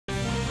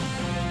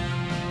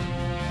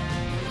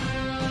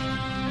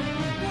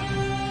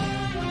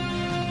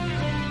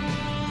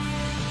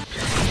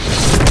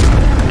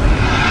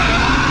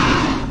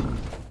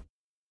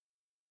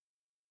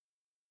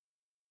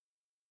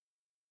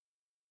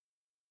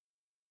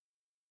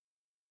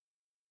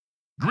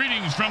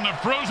Greetings from the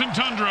frozen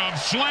tundra of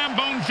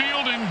Slambone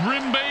Field in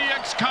Green Bay,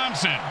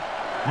 Wisconsin,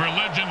 where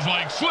legends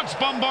like Slits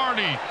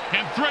Bombardi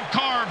and Threat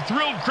Carve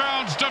thrilled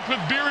crowds stuffed with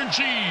beer and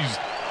cheese.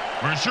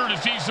 We're sure to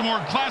see some more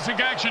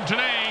classic action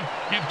today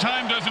if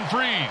time doesn't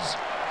freeze.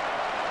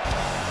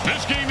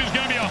 This game is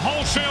going to be a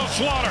wholesale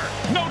slaughter.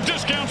 No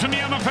discounts in the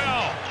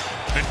MFL.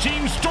 The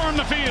teams storm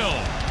the field.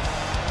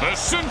 The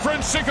San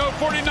Fransicko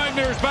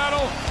 49ers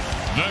battle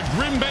the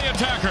Green Bay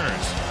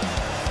Attackers.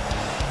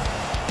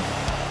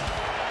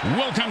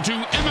 Welcome to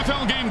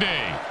MFL Game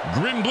Day.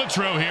 Grim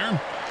Blitzrow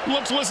here.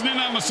 Let's listen in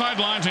on the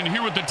sidelines and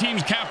hear what the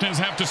team's captains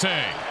have to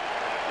say.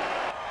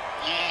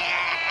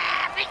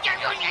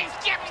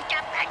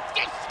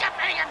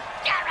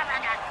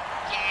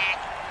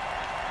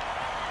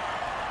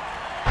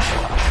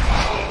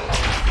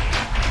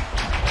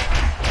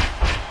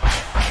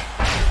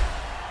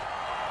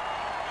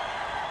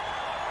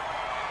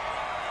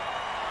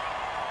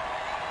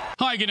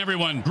 Hi again,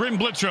 everyone. Grim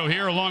Blitzrow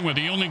here, along with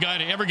the only guy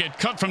to ever get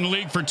cut from the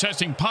league for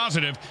testing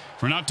positive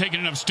for not taking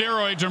enough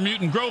steroids or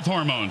mutant growth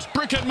hormones.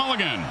 Brickhead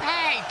Mulligan.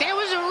 Hey, there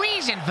was a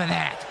reason for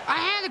that. I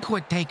had to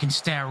quit taking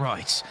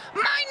steroids.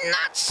 My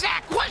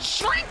nutsack was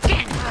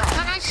shrinking,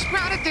 and I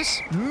sprouted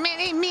this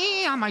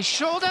mini-me on my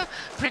shoulder.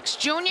 Bricks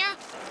Jr.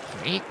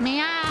 freaked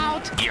me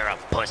out. You're a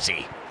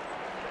pussy.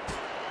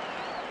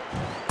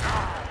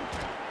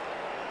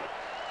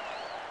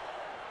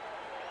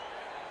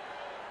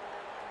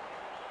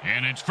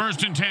 And it's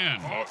 1st and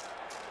 10.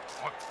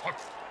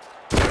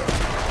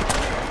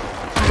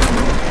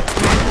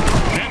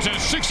 It's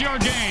a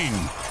 6-yard gain.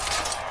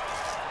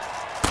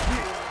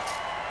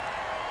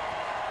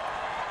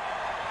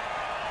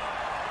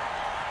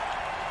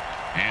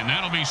 And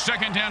that'll be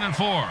 2nd down and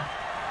 4.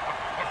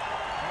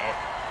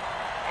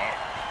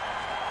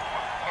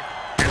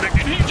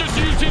 And he just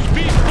used his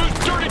beast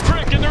boost dirty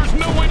trick, and there's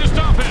no way to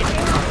stop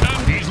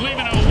him. He's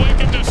leaving a wake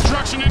of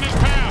destruction in his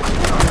path.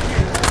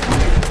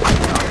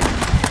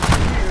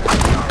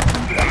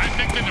 I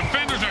think the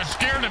defenders are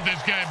scared of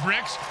this guy,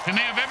 Bricks, and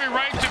they have every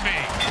right to be.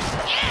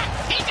 Yeah,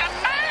 he's a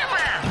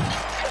murderer!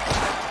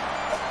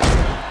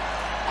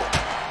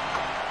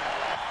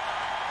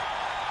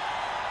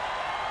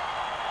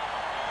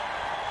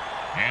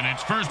 And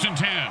it's 1st and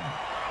 10.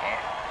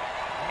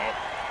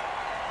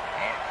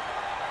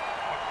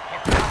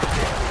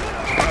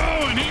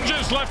 Oh, and he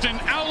just left an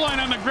outline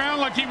on the ground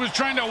like he was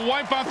trying to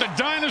wipe out the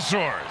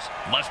dinosaurs.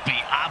 Must be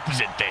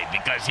opposite day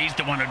because he's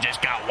the one who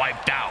just got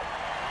wiped out.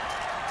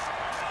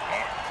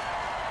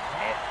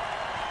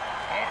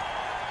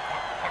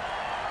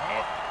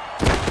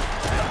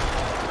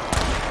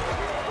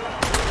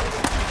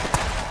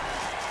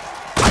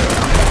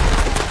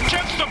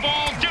 Catch the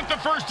ball, get the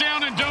 1st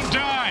down, and don't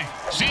die.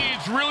 See,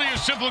 it's really a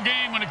simple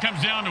game when it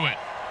comes down to it.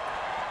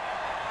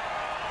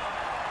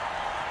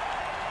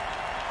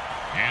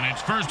 And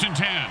it's 1st and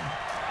 10.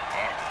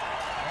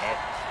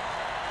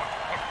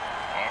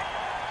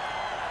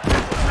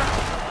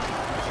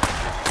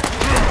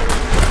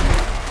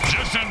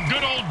 Just some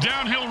good old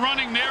downhill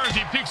running there as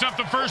he picks up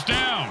the 1st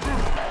down.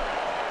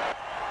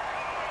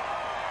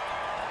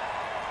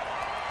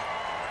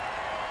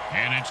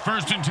 And it's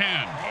 1st and 10.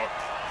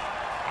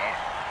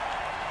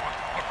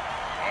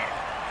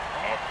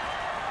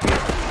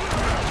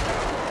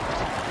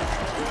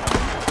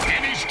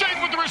 And he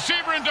stayed with the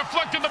receiver and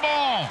deflected the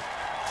ball.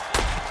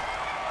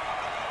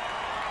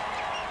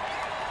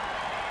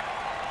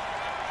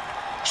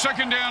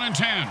 Second down and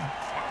 10.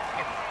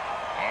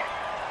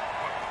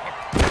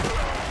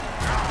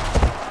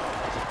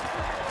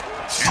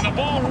 And the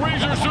ball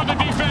razors through the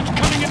defense,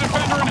 cutting a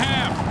defender in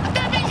half.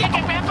 That means you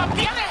can wrap up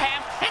the other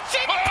half and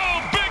see...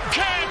 Oh, big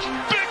catch,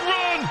 big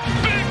run,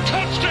 big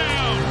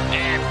touchdown.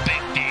 Yeah,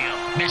 big deal.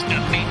 Mr.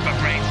 Meat for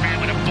Brains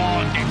ran with a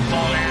ball and didn't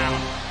fall out.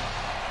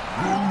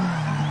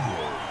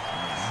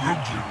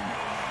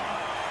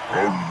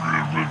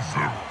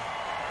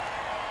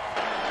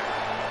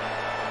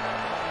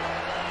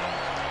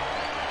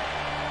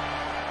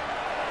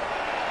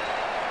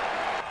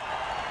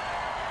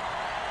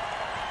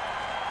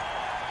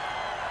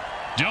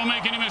 Don't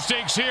make any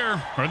mistakes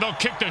here, or they'll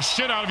kick the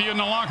shit out of you in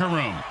the locker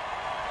room.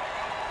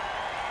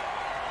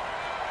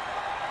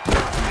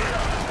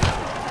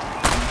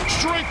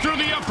 Straight through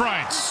the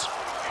uprights.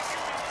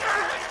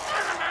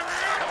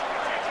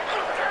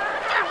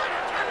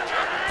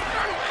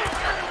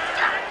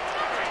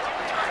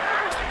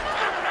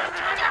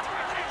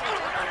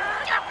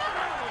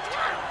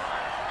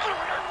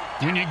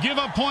 When you give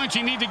up points,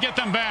 you need to get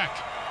them back.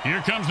 Here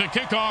comes the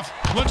kickoff.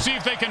 Let's see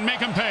if they can make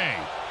them pay.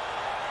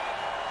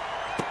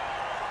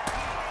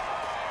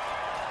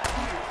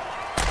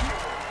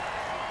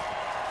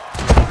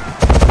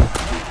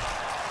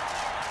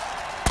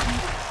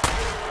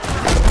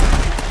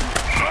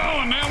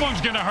 Oh, and that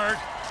one's going to hurt.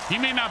 He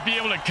may not be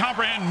able to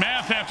comprehend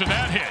math after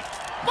that hit.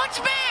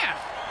 What's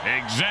math?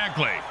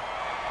 Exactly.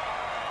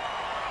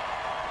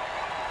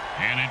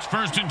 And it's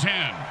 1st and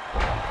 10.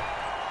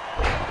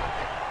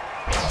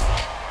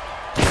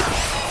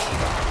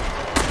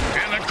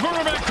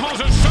 Quarterback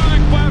calls a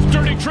sonic blast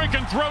dirty trick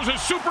and throws a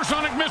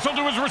supersonic missile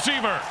to his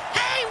receiver.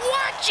 Hey,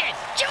 watch it!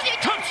 Junior...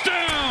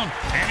 Touchdown!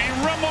 And he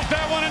rumbled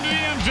that one into the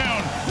end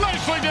zone.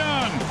 Nicely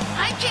done!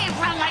 I can't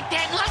run like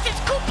that unless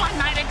it's coupon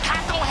night at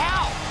Taco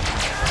Hell.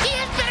 He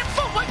has better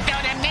footwork,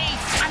 though, than me,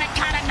 on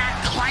account of not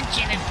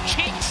clenching his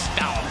cheeks,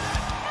 though.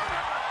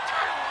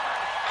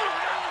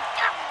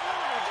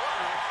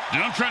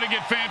 Don't try to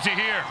get fancy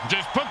here.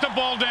 Just put the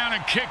ball down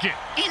and kick it.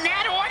 In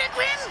that order,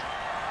 Grim?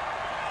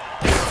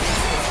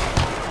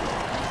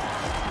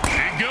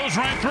 It goes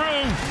right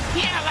through.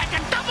 Yeah, like a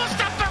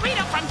double-stuffed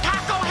burrito from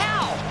Taco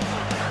Hell.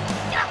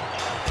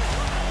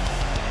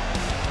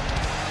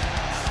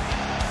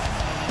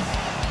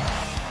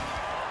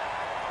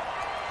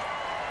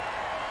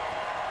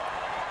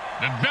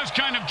 The best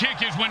kind of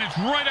kick is when it's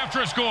right after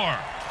a score.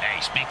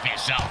 Hey, speak for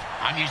yourself.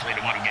 I'm usually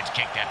the one who gets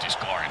kicked after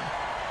scoring.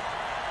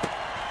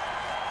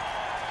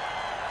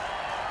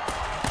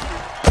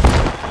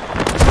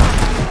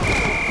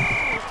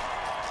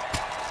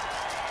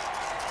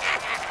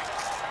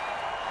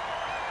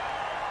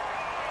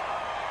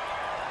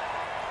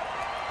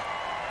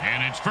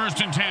 And it's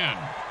 1st and 10.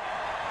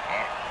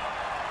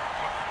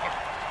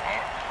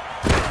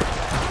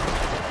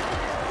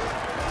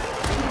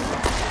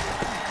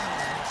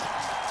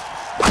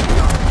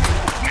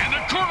 And the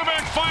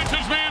quarterback finds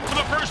his man for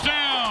the first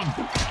down.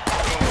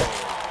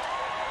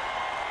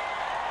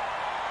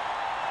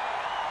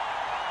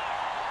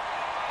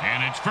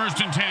 And it's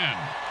 1st and 10.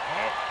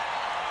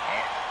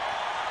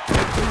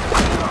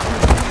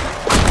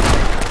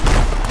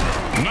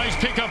 Nice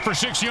pickup for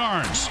 6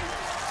 yards.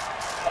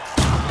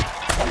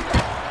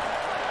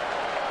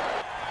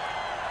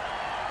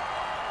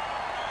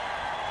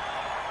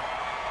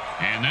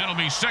 And that'll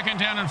be 2nd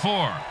down and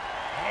 4.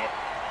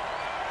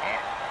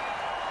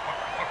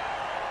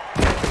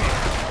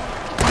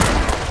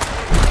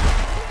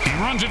 He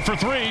runs it for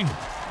 3.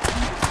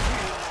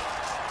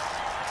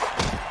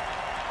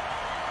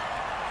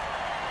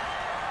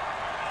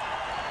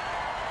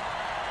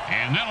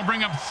 And that'll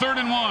bring up 3rd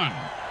and 1.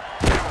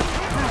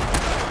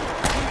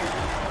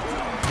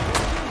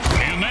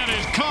 And that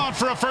is caught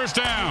for a first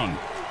down.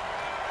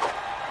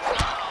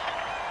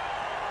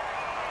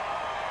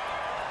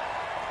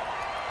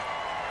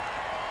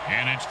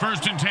 And it's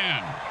 1st and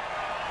 10.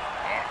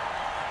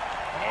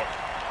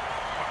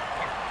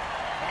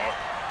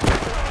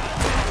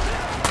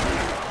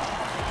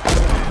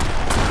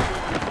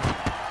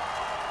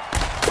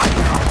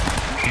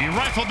 He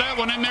rifled that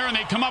one in there, and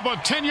they come up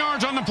with 10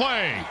 yards on the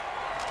play.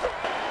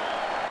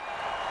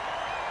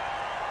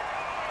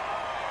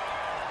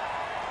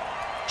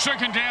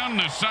 Second down,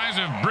 the size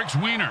of Brick's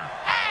wiener.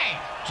 Hey!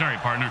 Sorry,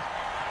 partner.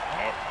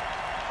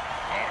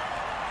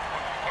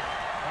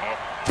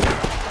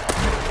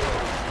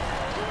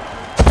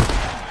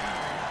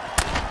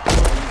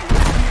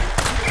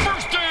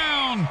 First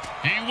down!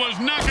 He was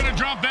not going to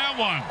drop that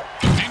one.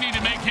 They need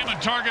to make him a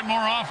target more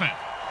often.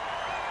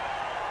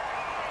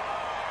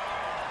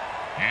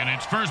 And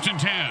it's 1st and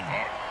 10.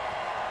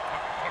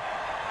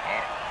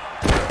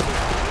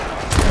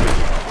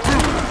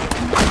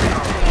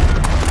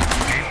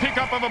 A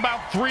pickup of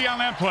about 3 on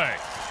that play.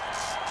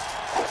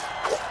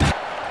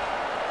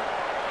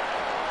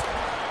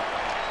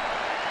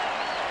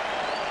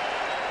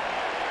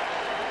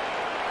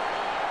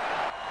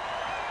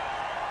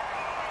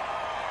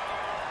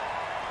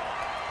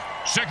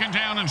 Second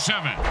down and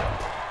 7.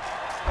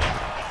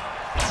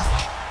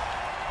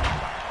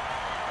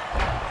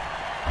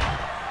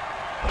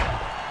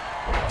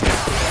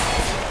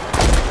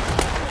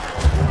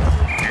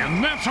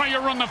 And that's how you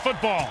run the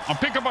football. A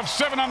pickup of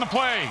 7 on the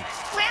play.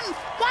 Grim,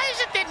 why is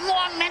it that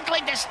more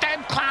mentally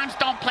disturbed clowns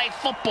don't play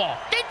football?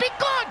 They'd be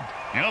good.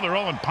 You know, they're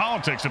all in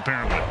politics,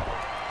 apparently.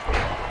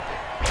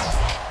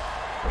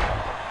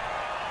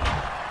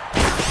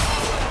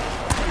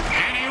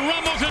 And he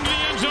rumbles into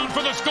the end zone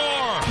for the score.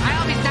 I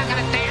hope he's not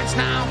going to dance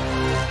now.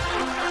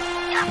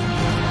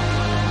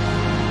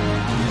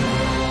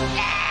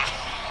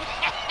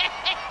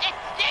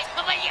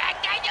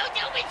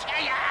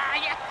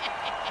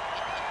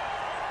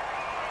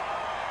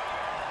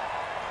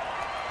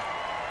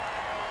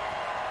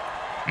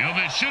 You know,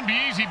 this should be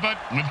easy, but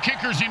with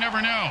kickers, you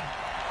never know.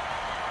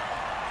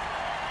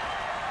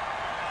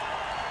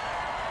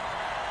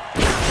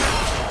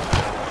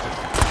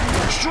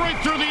 Straight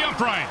through the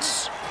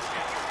uprights.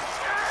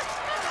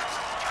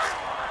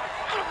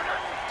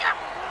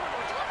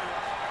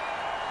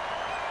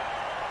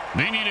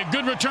 They need a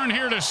good return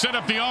here to set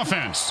up the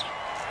offense.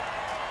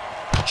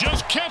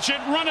 Just catch it,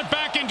 run it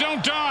back, and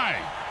don't die.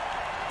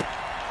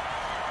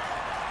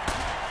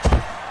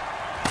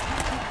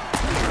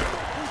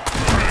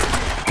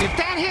 If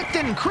that hit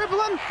didn't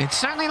cripple him, it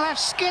certainly left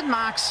skid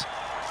marks.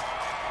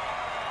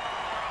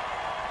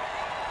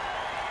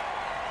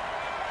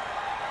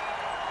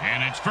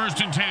 And it's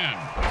 1st and 10.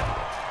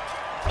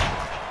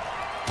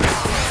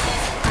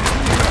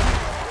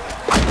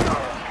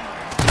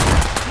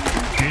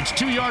 It's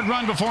 2-yard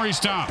run before he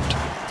stopped.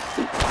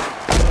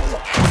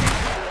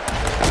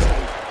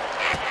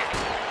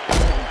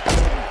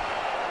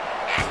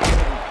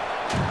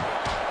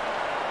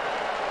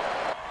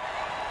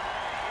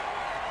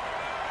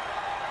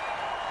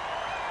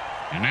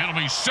 And that'll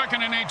be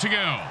 2nd and 8 to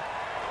go.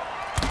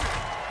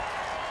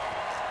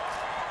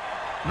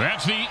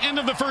 That's the end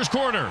of the first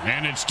quarter,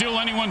 and it's still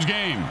anyone's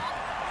game.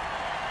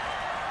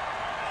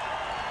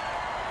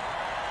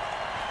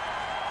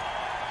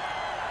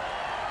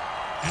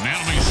 And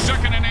that'll be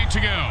 2nd and 8 to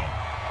go.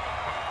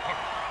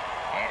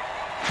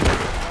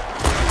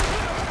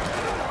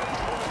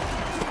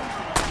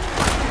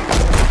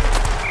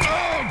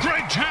 Oh,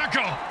 great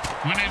tackle.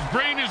 When his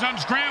brain is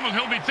unscrambled,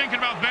 he'll be thinking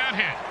about that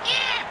hit.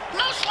 Yeah,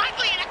 most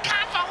likely in a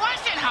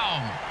convalescent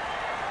home.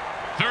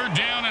 3rd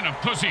down and a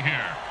pussy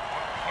here.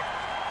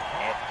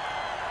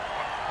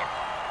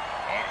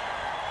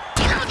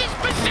 You know, this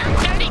berserk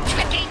dirty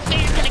trick ain't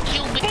fair to the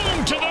QB.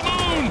 Boom to the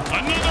moon.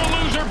 Another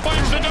loser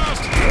bites the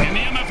dust. In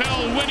the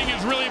MFL, winning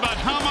is really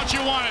about how much you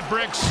want it,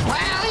 Bricks.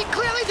 Well, he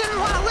clearly didn't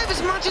want to live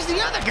as much as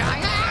the other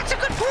guy. That's a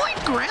good point,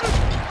 Grim.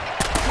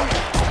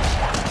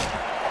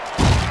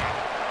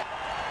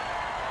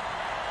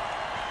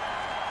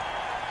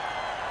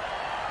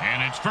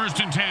 And it's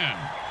 1st and 10.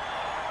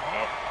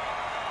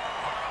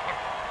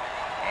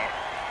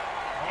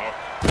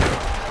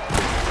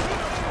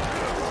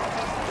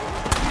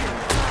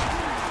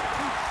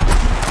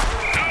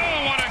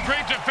 Oh, what a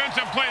great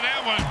defensive play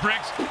that was,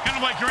 Bricks. Kind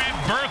of like your Aunt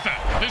Bertha.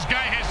 This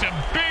guy has some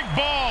big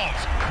balls.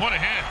 What a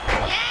hit.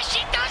 Yeah,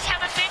 she does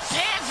have a big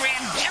pair,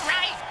 Grim. You're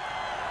right.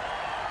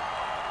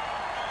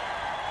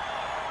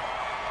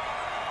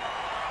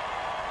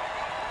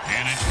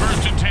 And it's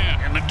 1st and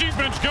 10. And the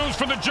defense goes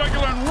for the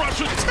jugular and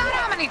rushes. It's not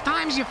how many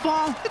times you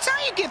fall. It's how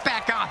you get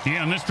back up.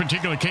 Yeah, in this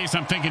particular case,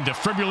 I'm thinking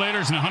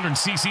defibrillators and 100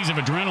 cc's of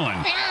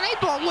adrenaline. Yeah, an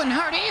 8-ball wouldn't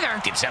hurt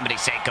either. Did somebody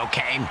say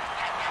cocaine?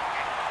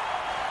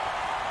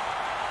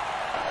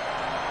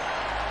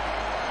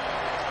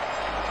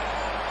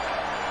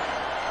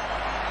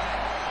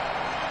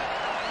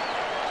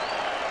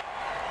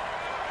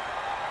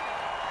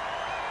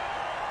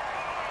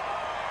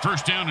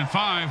 First down and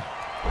 5.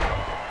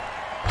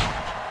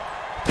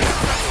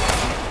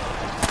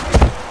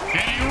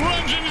 And he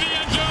runs into the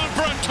end zone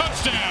for a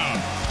touchdown.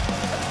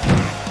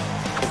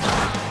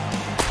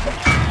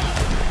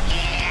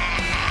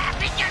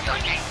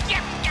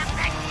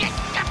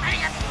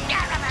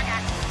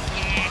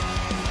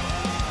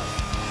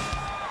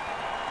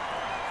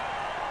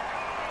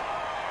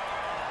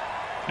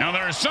 Now,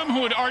 there are some who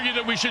would argue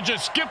that we should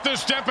just skip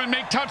this step and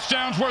make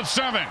touchdowns worth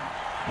 7.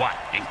 What,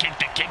 and kick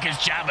the kicker's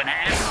job in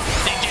half?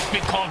 They'd just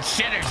be called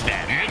sitters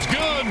then. It's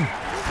good.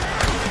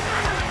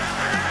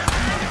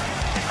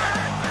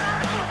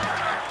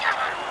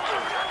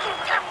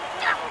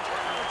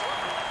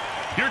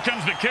 Here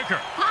comes the kicker.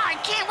 Oh, I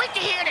can't wait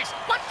to hear this.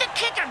 What's the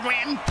kicker,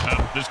 Grim?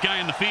 This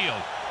guy in the field.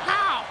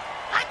 Oh,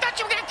 I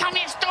thought you were going to tell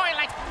me a story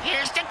like,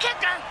 here's the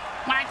kicker.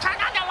 When I turned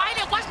on the light,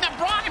 it wasn't a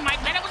broad in my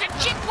bed. It was a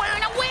chick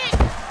wearing a wig.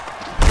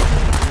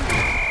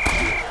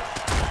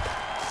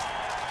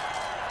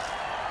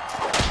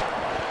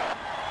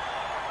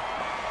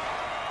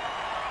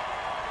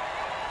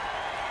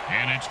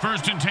 And it's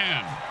 1st and 10.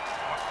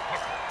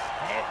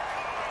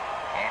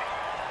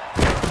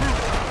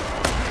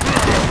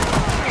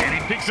 And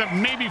he picks up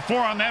maybe 4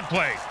 on that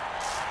play.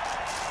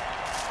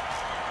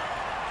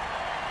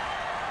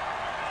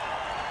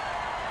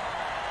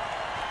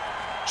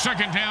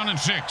 Second down and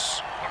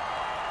 6.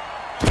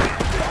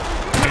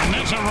 And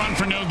that's a run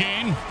for no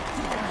gain.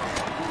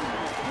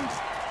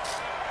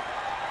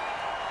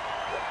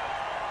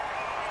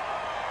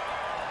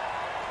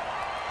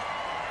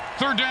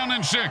 Third down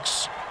and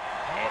 6.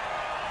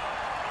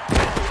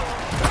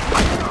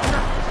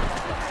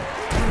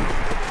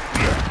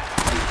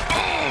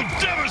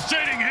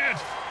 Devastating hit.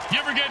 You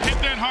ever get hit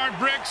that hard,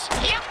 Bricks?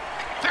 Yep,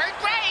 3rd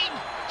grade.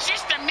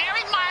 Sister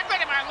Mary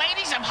Margaret of Our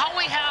Ladies of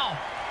Holy Hell.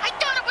 I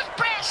thought it was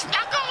brass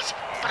knuckles,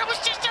 but it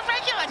was just a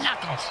regular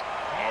knuckles.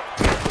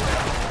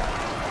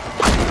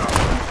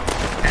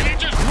 And he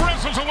just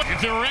wrestles away.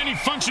 If there were any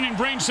functioning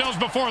brain cells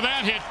before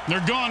that hit,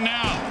 they're gone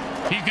now.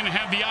 He's going to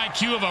have the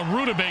IQ of a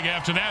rutabaga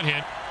after that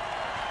hit.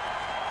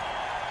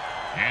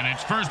 And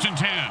it's 1st and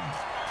 10.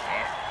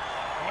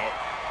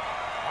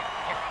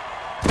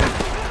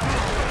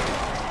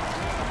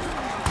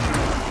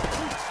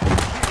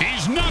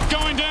 He's not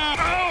going down.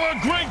 Oh, a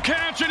great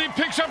catch, and he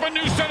picks up a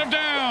new set of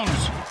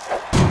downs.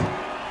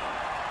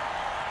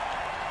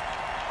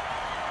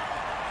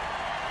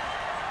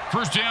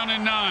 First down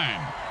and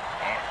 9.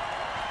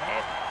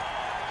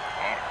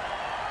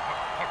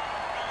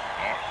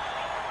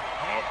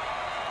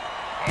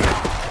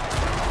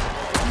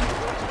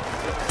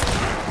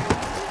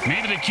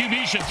 Maybe the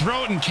QB should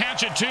throw it and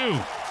catch it too.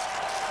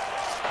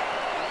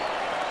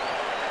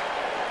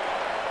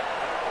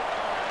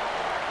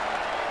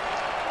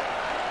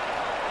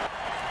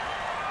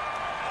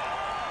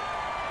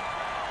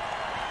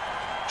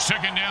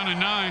 Second down and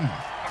 9.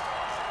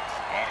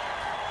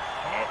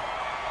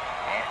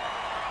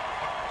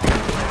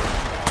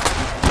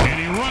 And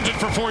he runs it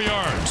for 4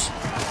 yards.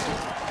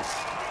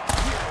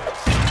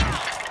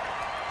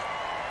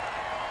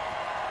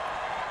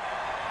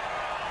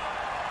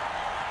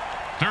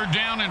 Third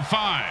down and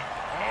 5.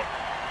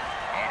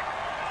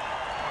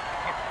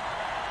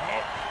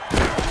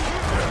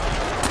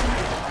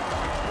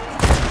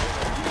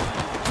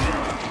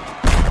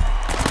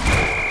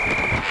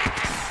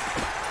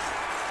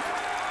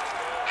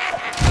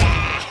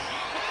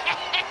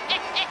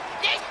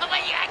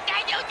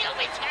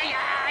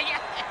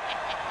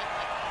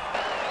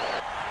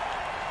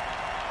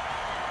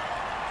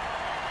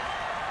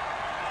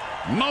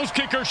 Most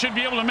kickers should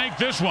be able to make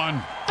this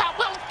one. But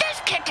will this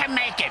kicker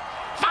make it?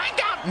 Find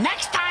out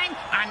next time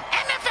on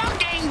MFL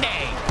Game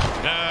Day.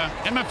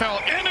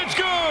 MFL, and it's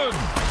good!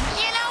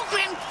 You know,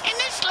 Grim, in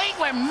this league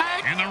we're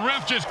merged. And the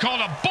ref just called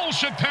a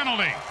bullshit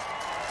penalty.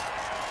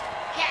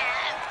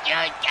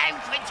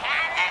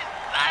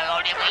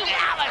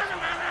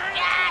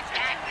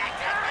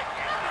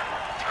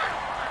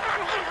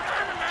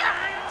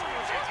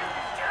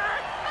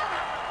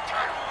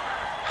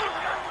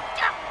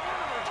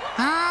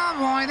 Oh,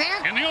 boy,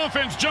 there. And the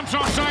offense jumps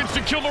off sides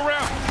to kill the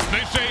ref.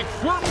 They say,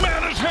 we're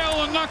mad as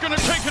hell and not going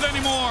to take it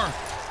anymore.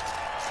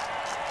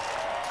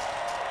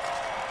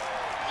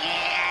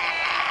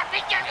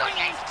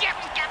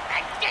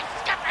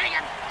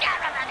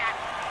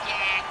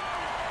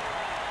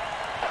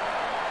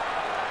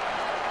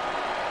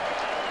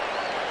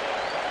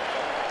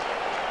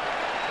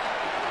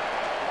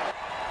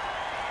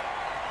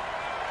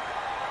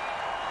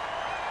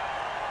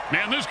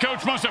 Man, this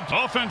coach must have...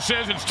 Offense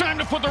says it's time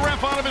to put the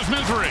ref out of his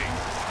misery.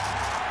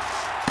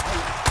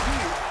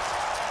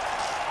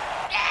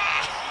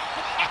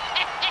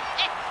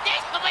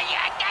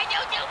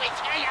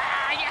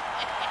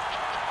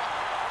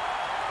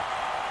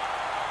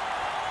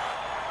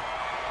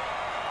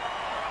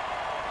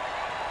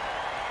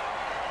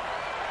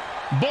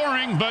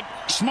 Boring, but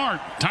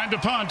smart. Time to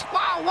punt.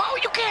 Whoa, whoa,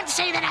 you can't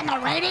say that on the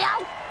radio.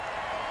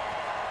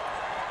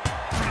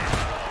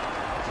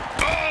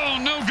 Oh,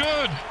 no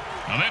good.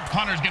 Now that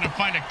punter's going to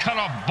find a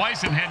cut-off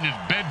bison head in his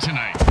bed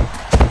tonight.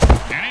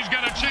 And he's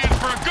got a chance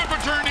for a good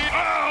return.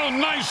 Oh,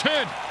 nice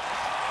hit.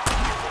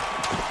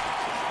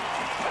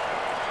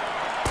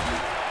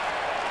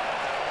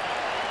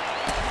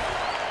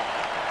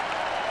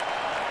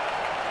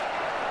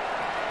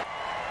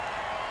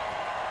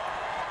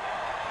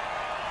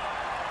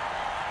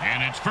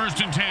 And it's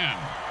 1st and 10.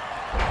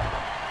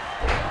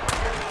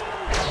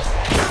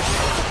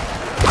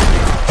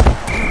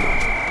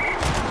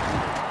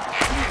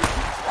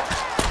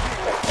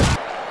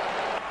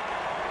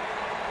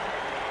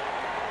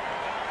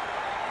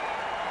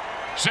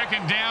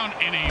 Second down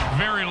in a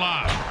very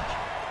lot.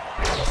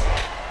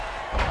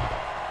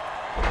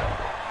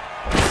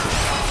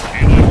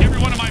 And like every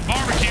one of my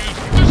barbecues,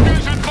 this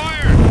guy's on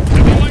fire. Do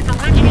you like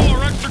original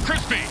or extra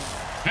crispy?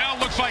 Now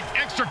it looks like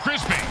extra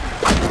crispy.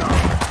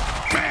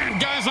 Man,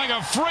 guy's like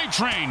a freight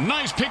train.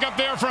 Nice pick up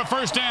there for a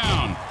 1st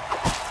down.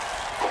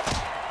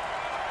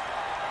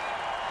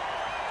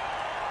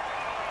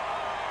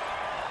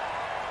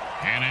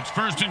 And it's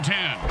 1st and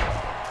 10.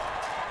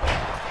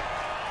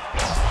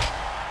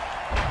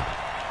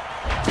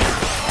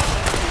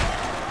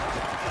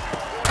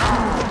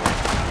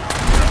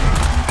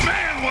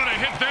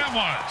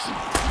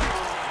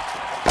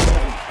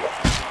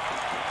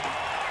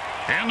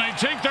 And they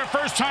take their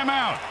first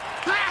timeout.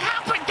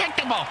 How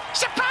predictable.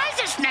 Surprise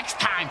us next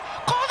time.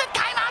 Call the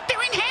timeout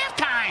during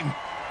halftime.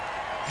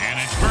 And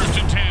it's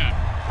 1st and 10.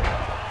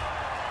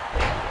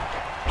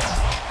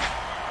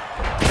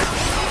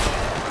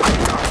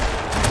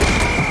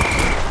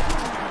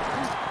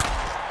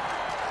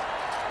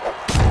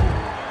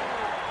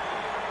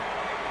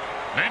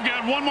 They've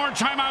got one more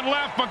timeout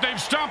left, but they've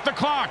stopped the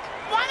clock.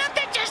 Why don't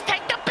they just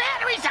take the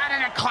batteries out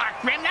of the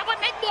clock, Grim? That would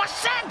make more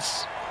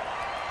sense.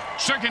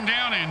 2nd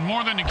down and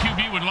more than the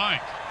QB would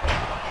like.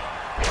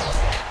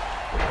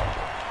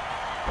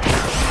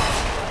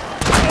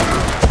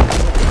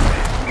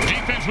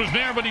 Defense was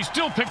there, but he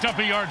still picked up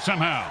a yard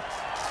somehow.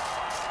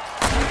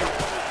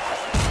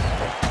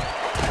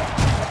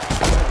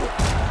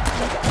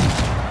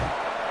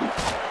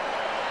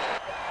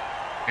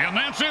 And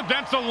that's it.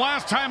 That's the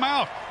last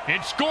timeout.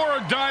 It's score or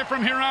die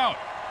from here out.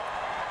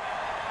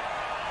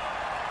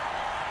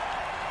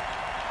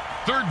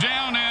 3rd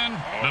down, and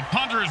the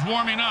punter is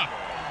warming up.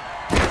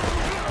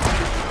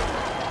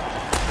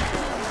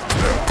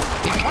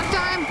 One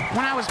time,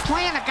 when I was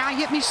playing, a guy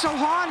hit me so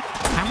hard,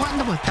 I went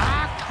into a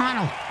dark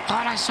tunnel.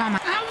 Thought I saw my...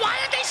 why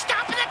are they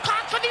stopping the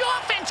clock for the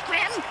offense,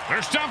 Grim?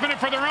 They're stopping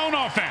it for their own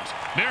offense.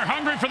 They're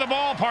hungry for the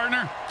ball,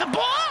 partner. The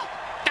ball?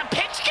 The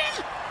pigskin?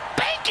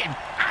 Bacon!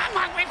 I'm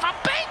hungry for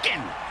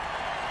bacon!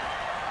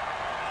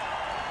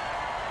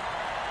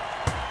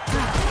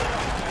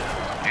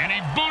 And he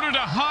booted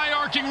a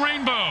high-arcing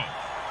rainbow.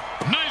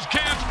 Nice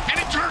catch,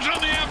 and he turns on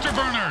the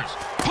afterburners.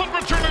 Punt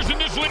returners in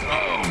this league.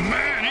 Oh,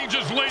 man, he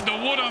just laid the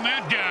wood on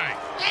that guy.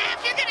 Yeah,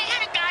 if you're going to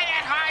hit a guy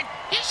that hard,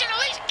 you should at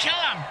least kill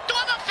him. Do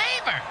him a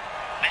favor.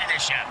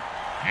 Finish him.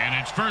 And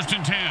it's 1st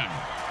and 10.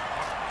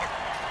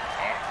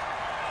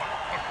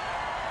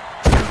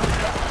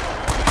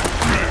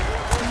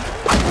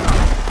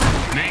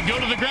 They go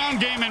to the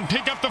ground game and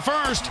pick up the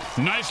first.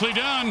 Nicely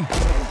done.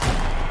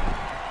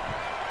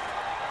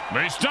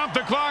 They stop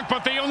the clock,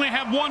 but they only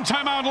have one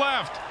timeout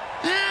left.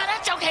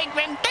 That's okay,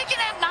 Grim. They can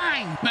have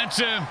mine.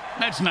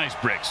 That's nice,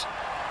 Bricks.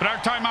 But our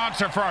timeouts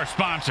are for our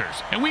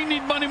sponsors, and we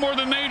need money more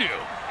than they do.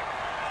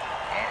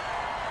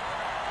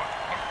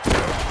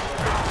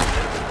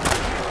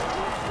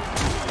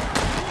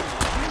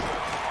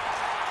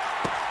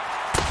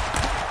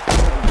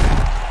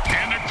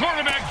 And the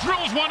quarterback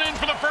drills one in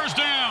for the 1st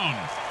down.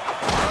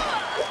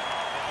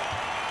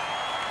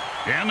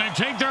 And they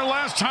take their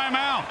last time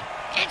out.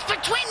 It's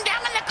between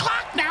them and the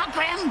clock now,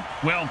 Grim.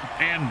 Well,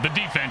 and the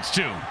defense,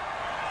 too.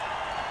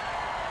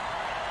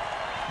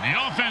 The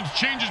offense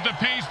changes the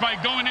pace by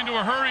going into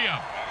a hurry-up.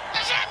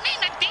 Does that mean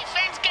the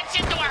defense gets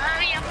into a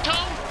hurry-up,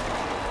 too?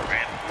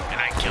 Grim, can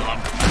I kill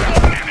him?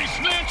 And he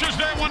snatches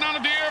that one out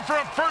of the air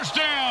for a first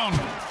down.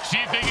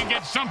 See if they can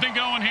get something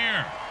going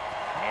here.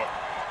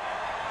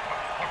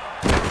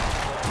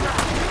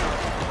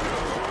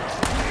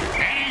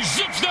 And he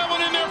zips that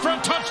one in there for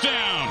a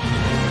touchdown.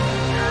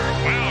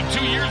 Wow,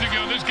 2 years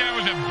ago, this guy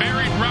was a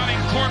buried, rotting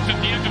corpse at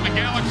the edge of the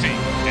galaxy.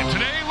 And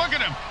today, look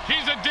at him.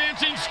 He's a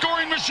dancing,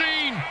 scoring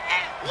machine.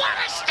 What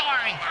a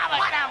story.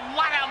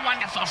 What a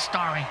wonderful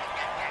story.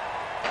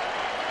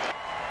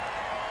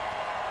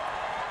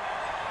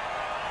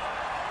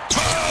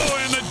 Oh,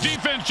 and the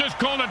defense just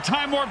called a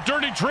time warp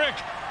dirty trick.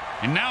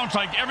 And now it's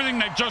like everything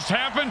that just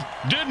happened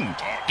didn't.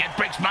 Get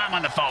Brick's mom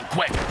on the phone,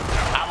 quick.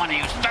 I want to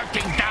use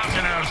 13,000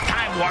 of those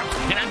time warps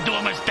and undo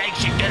a mistake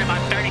she did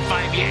about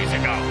 35 years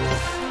ago.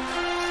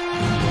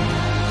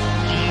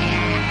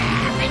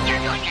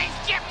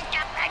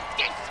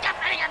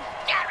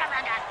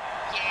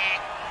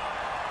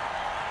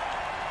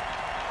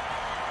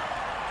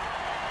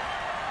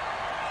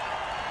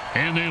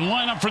 And they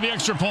line up for the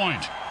extra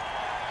point.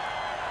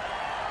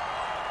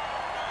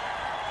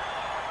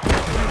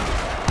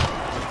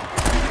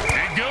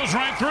 It goes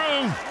right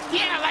through.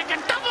 Yeah, like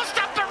a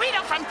double-stuffed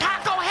burrito from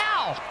Taco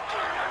Hell.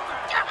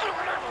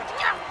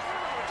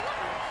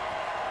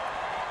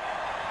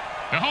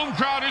 The home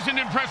crowd isn't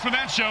impressed with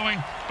that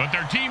showing, but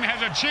their team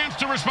has a chance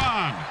to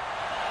respond.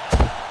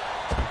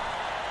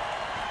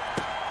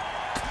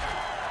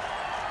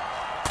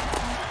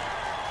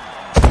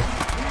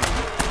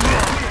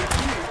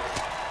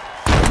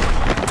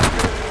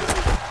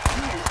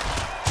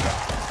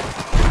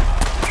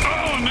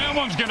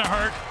 One's gonna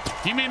hurt.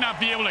 He may not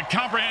be able to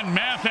comprehend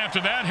math after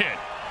that hit.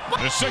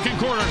 The second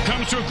quarter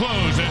comes to a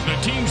close as the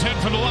teams head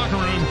for the locker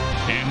room,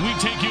 and we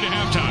take you to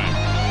halftime.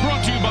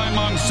 Brought to you by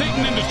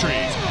Monsatan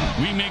Industries.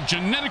 We make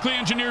genetically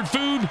engineered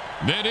food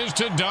that is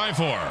to die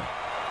for.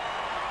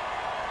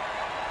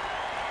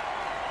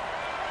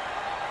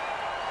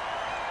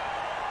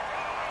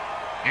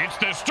 It's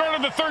the start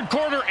of the third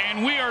quarter,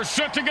 and we are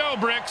set to go,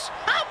 Bricks.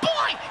 Oh,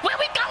 boy! Where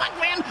we going,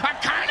 Grim? A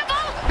carnival?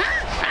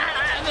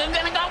 We're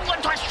gonna go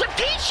to a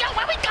striptease show?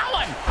 Where we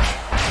going?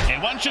 Hey,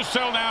 once you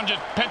settle down,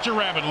 just pet your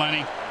rabbit,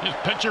 Lenny. Just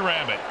pet your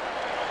rabbit.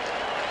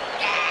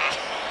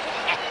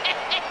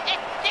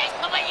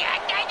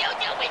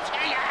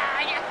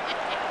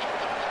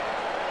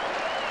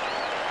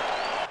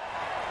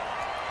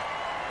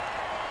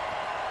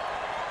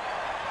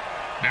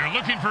 They're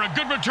looking for a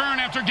good return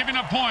after giving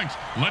up points.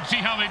 Let's see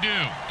how they do.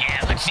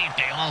 Yeah, let's see if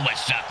they always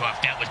suck or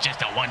if that was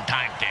just a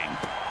one-time thing.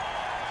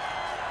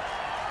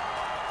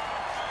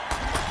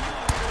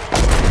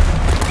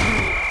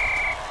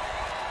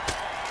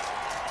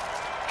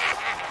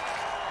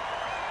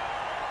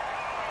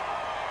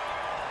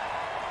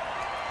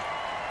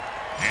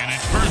 And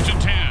it's 1st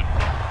and 10.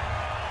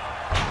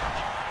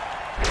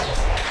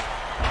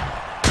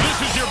 This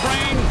is your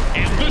brain,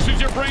 and this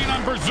is your brain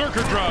on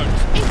berserker drugs.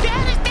 Is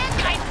that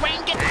guy's brain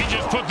getting... He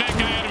just put that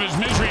guy out of his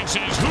misery and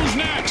says, who's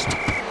next?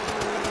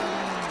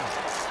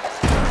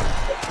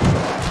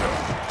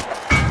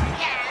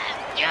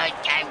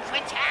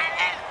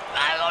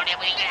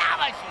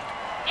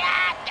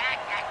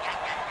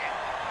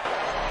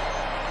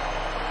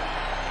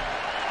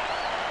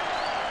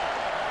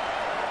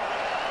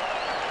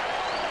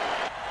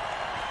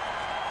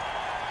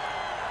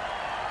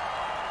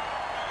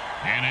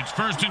 And it's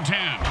 1st and 10.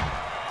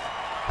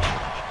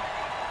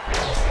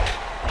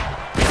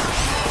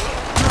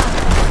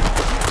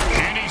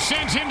 And he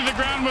sends him to the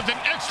ground with an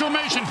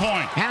exclamation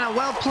point. And a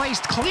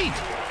well-placed cleat.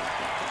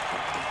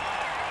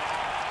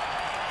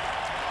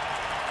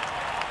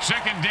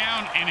 2nd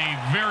down and a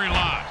very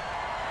lot.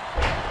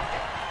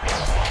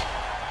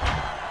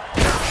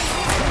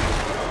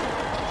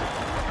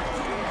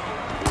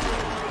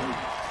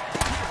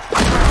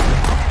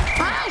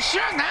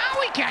 Sure, now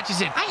he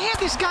catches it. I had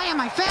this guy on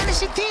my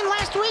fantasy team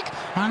last week.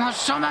 I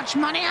lost so much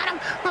money on him,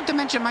 not to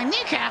mention my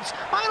kneecaps.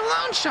 My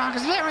loan shark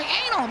is very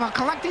anal about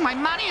collecting my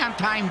money on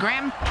time,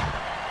 Grim.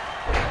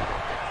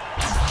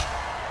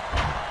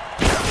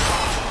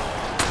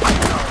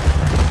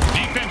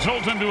 Defense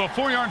holds him to a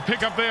 4-yard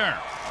pickup there.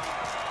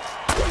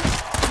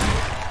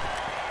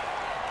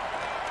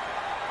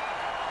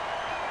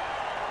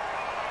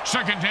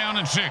 Second down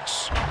and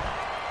 6.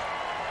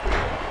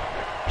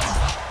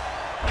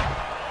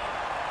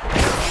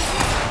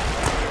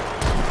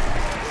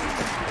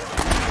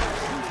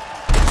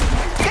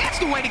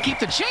 The way to keep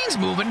the chains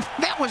moving.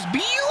 That was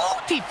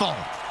beautiful.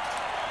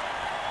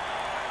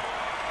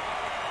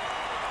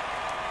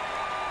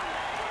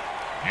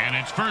 And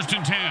it's 1st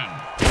and 10.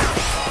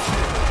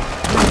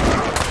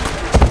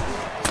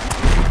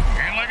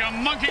 And like a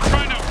monkey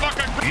trying to fuck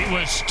a... He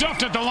was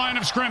stuffed at the line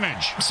of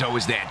scrimmage. So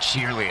was that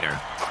cheerleader.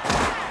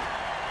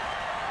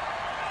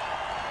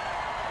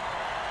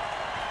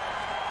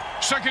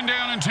 Second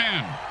down and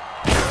 10.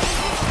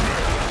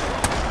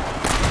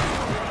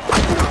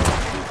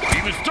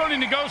 He was starting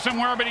to go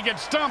somewhere, but he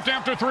gets stumped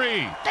after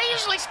 3. They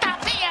usually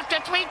stop me after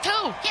 3,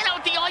 too. You know,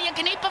 the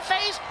all-you-can-eat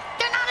buffets?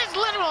 They're not as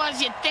literal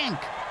as you'd think.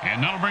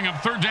 And that'll bring up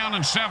 3rd down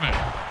and 7.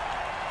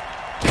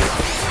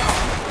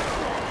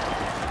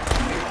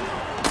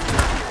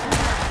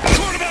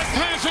 Quarterback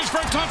passes for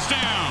a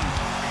touchdown.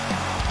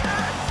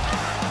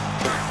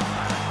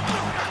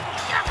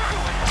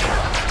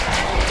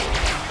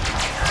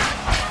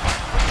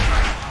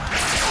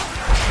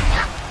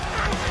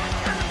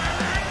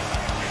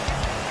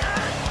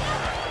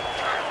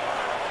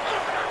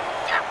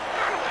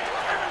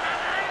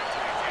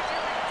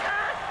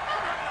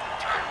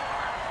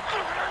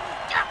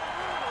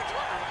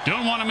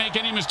 Don't want to make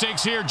any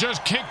mistakes here.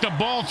 Just kick the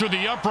ball through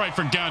the upright,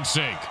 for God's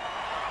sake.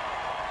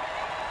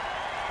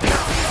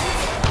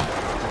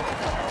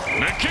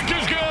 The kick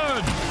is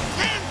good.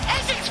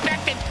 As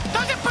expected,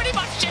 those are pretty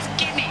much just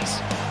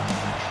gimmies.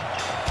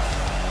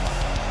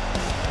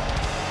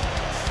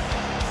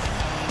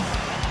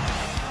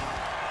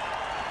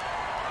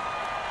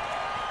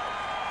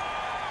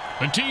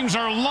 The teams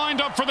are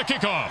lined up for the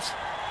kickoff.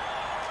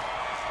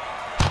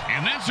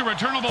 And that's a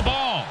returnable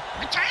ball.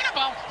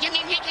 Returnable? You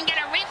mean he can get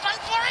a refund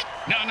for it?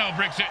 No,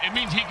 Bricks. It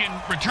means he can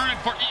return it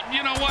for...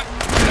 You know what?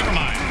 Never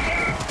mind.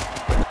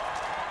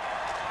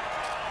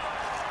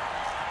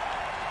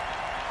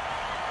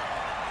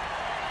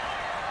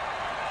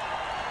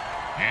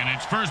 And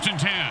it's 1st and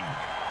 10.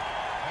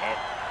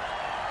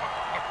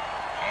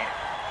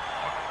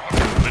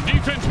 The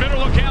defense better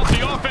look out.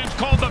 The offense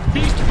called the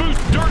Beast Boost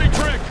dirty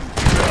trick.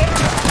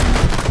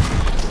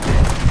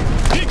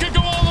 He could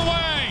go all the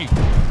way.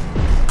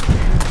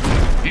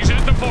 He's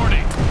at the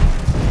 40.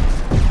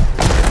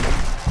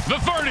 The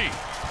 30.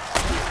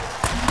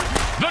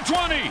 The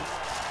 20.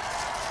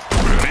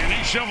 Man,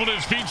 he shoveled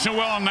his feet so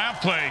well on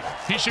that play.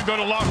 He should go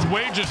to lost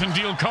wages and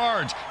deal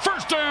cards.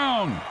 1st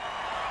down.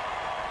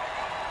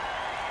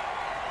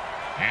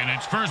 And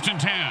it's 1st and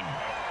 10.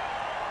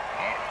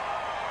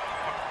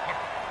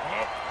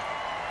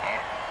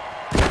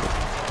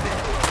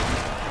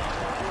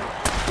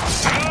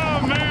 Oh,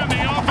 man,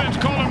 the offense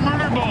called a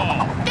murder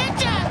ball.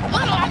 That's a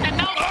little on the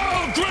nose.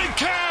 Oh, great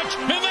catch,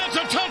 and that's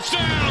a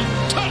touchdown.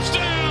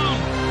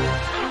 Touchdown.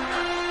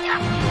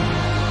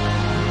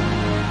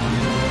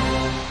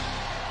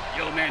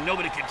 Yo, man,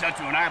 nobody can touch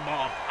you an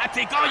eyeball. I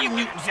take all you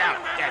mutants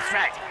out. That's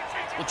right.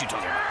 What you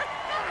talking about?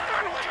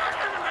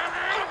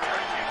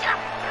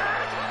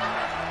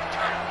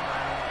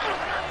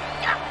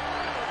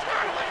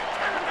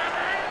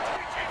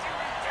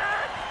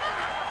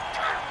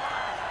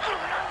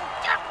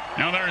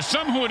 Now, there are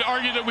some who would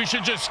argue that we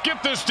should just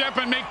skip this step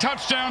and make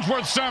touchdowns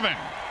worth 7.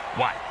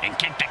 What, and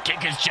kick the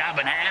kicker's job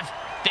in half?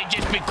 They'd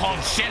just be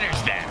called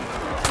sinners then.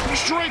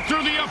 Straight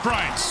through the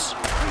uprights.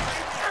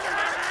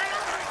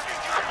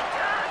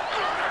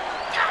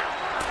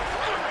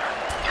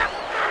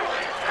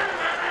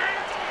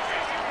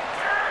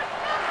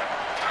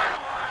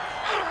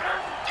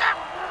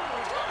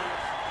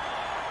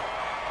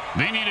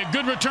 They need a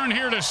good return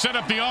here to set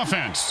up the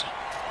offense.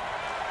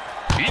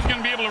 He's going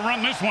to be able to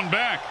run this one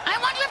back. I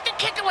wonder if the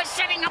kicker was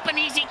setting up an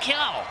easy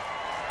kill.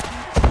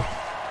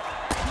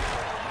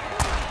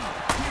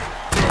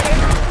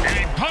 And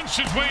he punched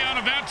his way out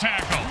of that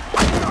tackle.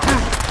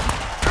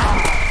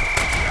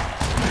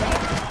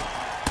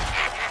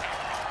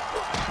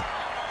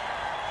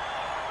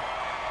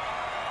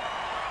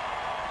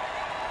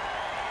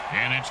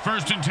 And it's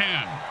 1st and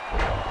 10.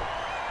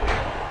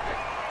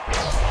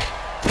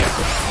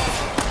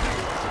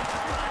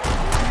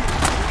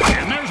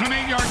 There's an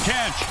 8-yard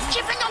catch.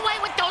 Chipping away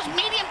with those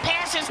medium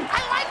passes,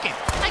 I like it.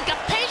 Like a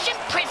patient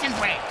prison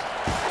break.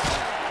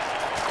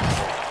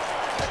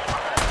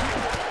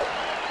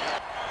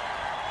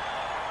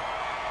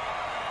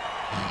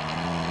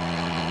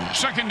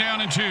 Second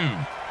down and 2.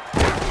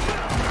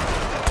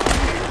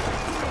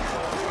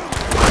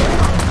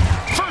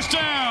 1st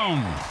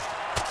down.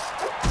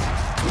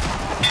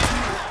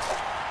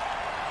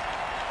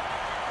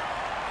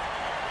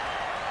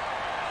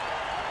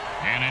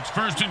 And it's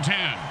 1st and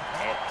 10.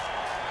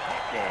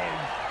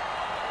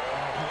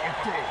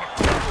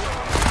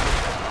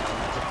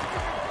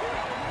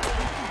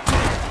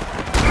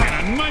 And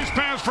a nice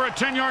pass for a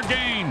 10-yard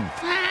gain.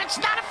 It's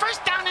not a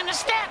 1st down in the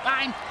stat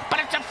line, but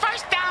it's a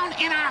 1st down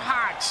in our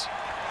hearts.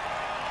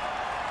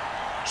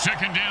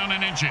 2nd down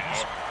and inches.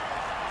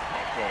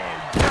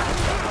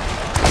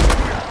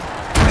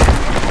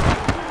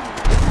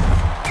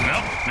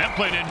 Well, that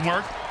play didn't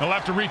work. They'll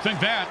have to rethink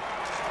that.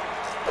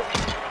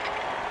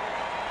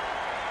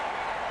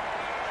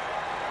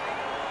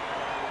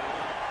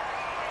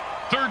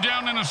 Third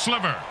down and a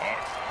sliver.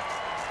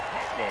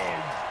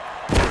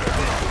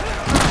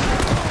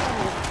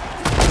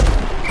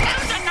 That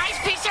was a nice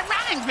piece of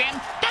running,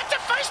 Grim. That's a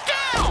 1st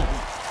down.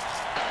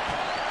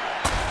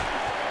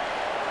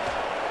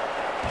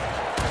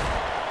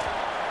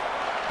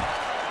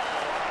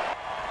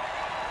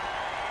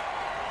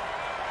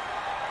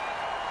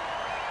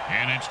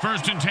 And it's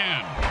 1st and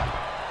 10.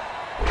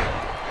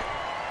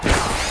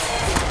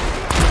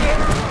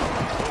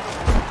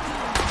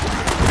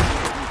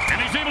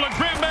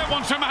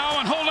 Somehow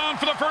and hold on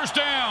for the 1st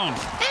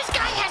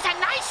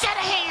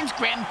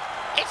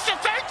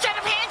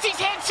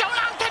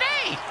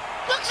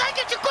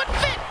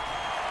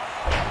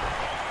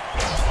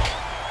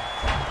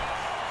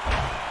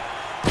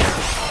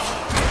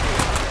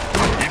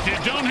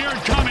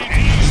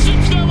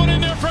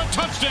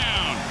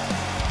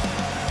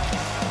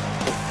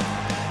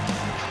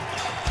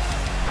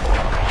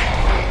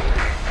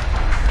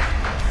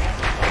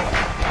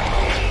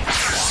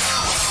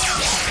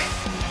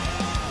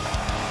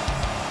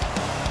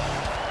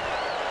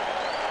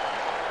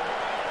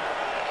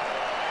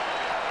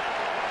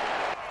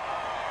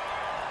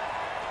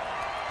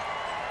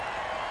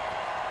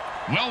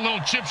A little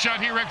chip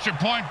shot here, extra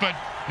point, but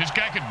this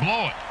guy could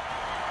blow it.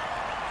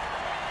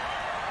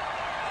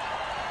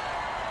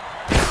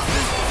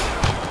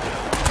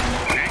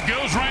 It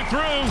goes right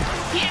through.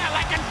 Yeah,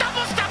 like a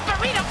double-stuffed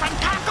burrito from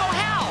Taco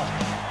Hell.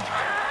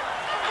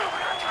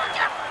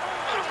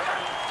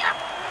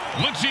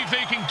 Let's see if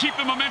they can keep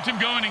the momentum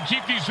going and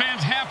keep these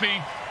fans happy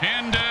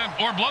and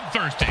or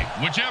bloodthirsty,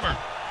 whichever.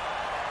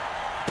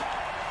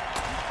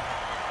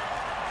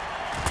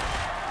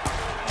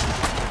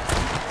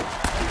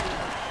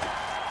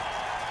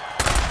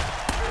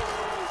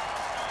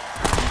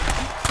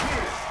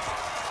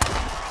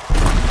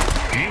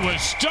 He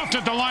was stuffed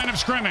at the line of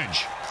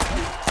scrimmage.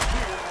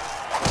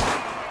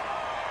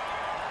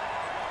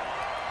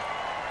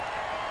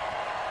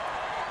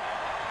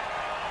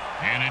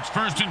 And it's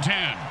 1st and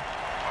 10.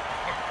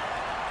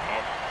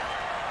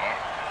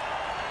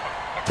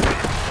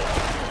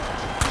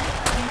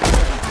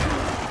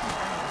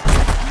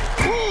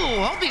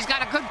 Ooh, hope he's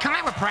got a good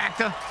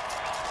chiropractor.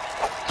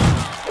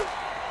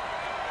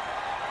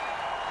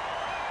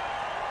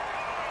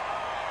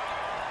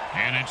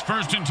 And it's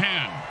 1st and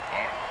 10.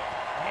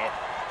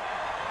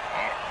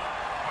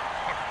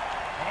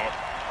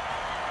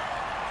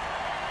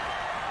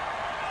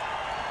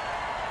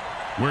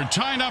 We're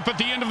tied up at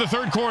the end of the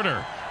 3rd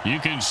quarter. You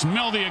can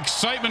smell the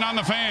excitement on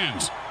the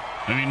fans.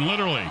 I mean,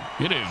 literally,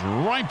 it is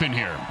ripe in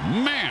here.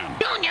 Man.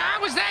 Junior,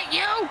 was that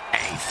you?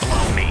 Hey,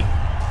 flow me.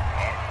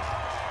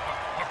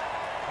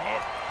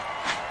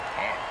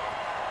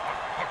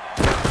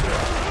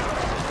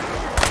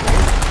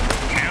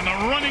 And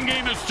the running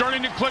game is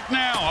starting to click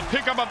now. A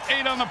pickup of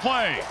 8 on the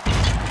play.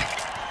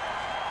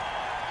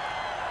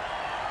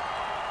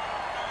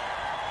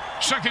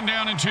 2nd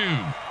down and 2.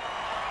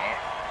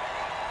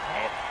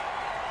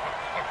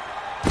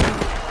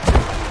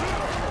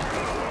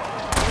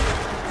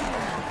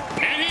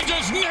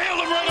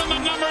 Nailed him right on the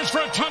numbers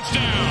for a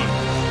touchdown.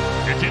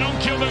 If you don't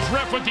kill this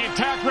ref with the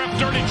attack ref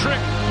dirty trick,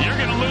 you're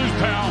going to lose,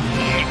 pal.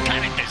 You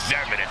kind of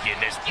deserve it if you're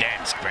this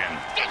dense, Grim.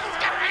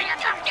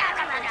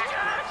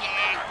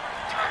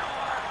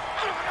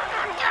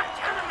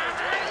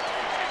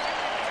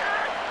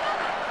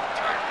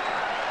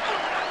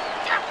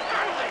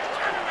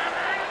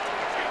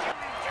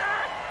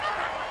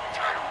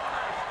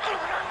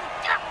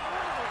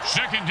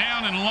 Second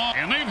down and long,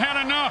 and they've had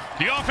enough.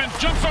 The offense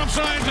jumps off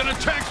sides and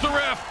attacks the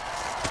ref.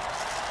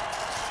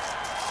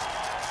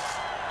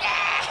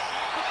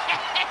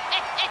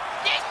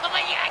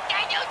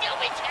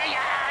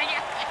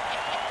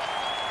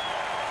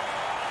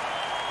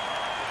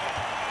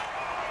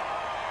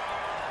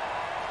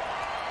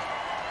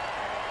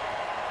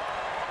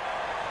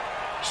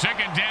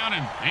 Second down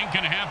and ain't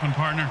gonna happen,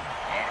 partner.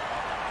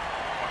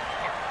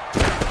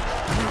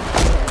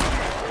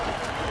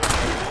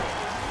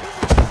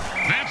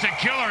 That's a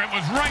killer. It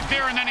was right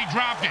there and then he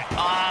dropped it.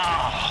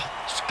 Oh,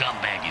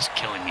 scumbag is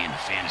killing me in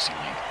the fantasy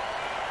league.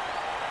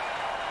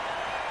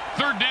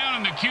 3rd down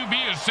and the QB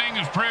is saying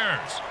his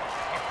prayers.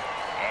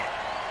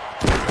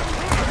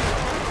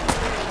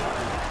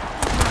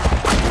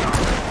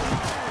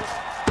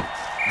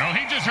 No,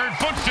 he just heard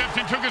footsteps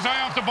and took his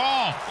eye off the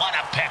ball. What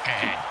a peck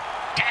ahead.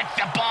 Catch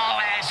the ball,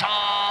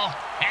 asshole.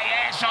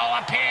 Hey, asshole,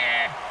 up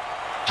here.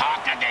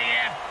 Talking to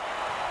you.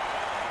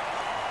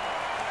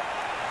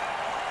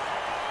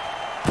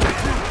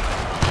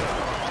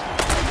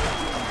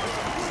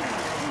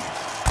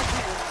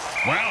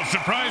 Well,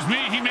 surprised me.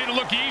 He made it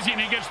look easy,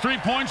 and he gets 3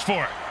 points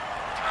for it.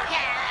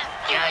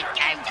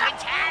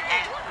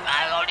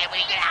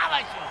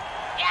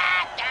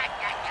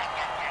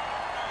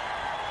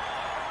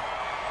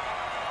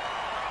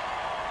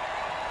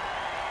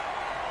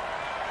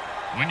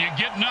 When you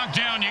get knocked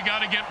down, you got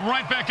to get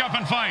right back up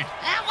and fight.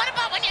 What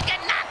about when you get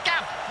knocked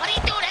up? What do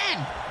you do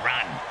then?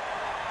 Run.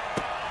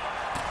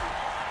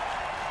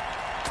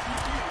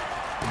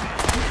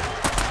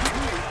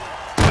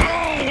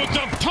 Oh, with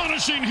the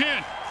punishing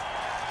hit.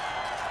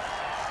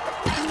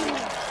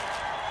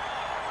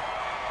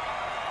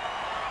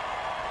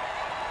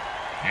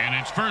 And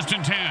it's 1st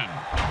and 10.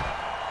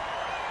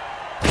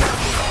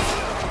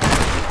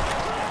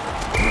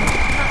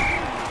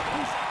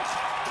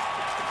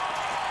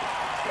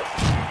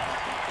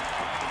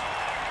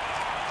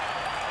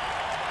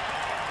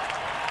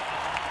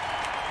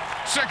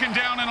 Second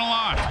down and a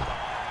lot.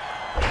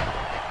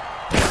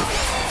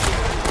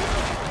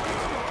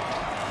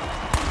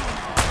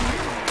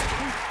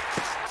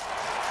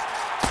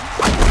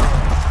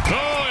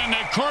 Oh, and the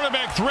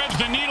quarterback threads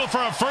the needle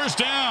for a 1st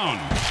down.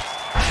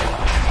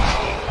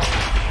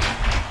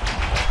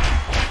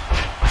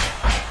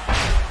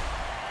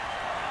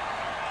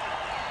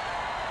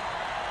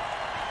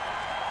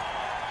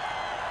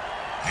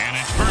 And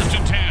it's 1st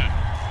and 10.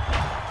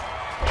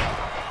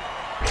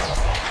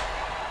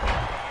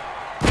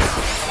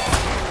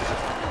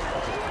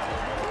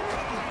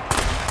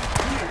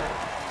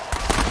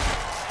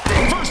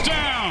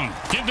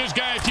 Give this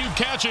guy a few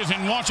catches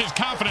and watch his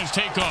confidence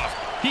take off.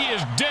 He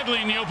is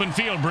deadly in the open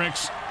field,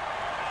 Bricks.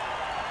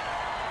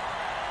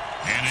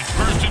 And it's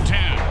 1st and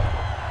 10.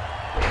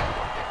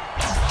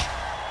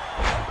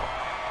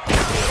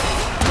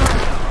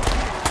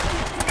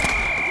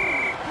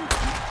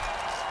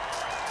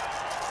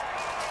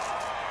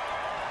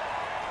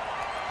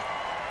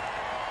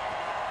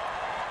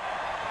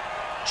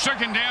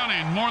 Second down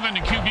and more than the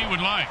QB would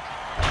like.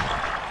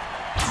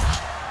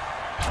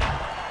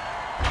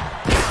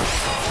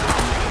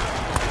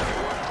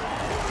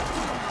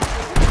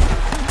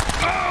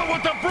 Oh,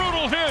 what a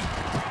brutal hit!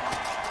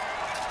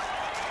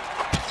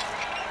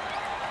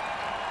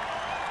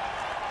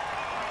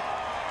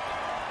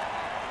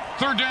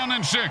 Third down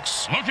and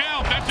 6. Look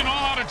out, that's an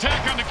all-out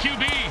attack on the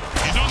QB.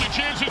 His only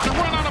chance is to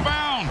run out of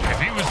bounds. If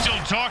he was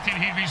still talking,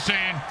 he'd be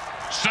saying,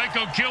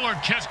 Psycho killer,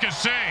 qu'est-ce que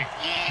c'est?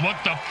 What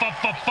the fuck?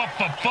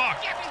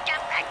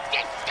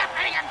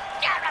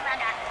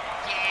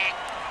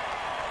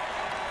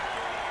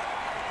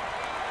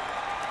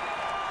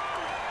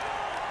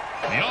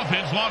 The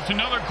offense lost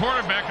another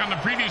quarterback on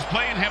the previous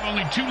play and have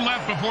only 2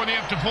 left before they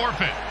have to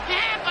forfeit.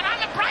 Yeah, but on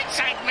the bright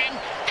side, Grim,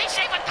 they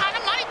save a ton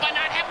of money by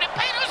not having to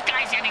pay those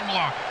guys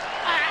anymore.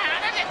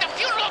 The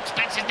funeral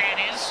expenses, that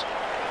is.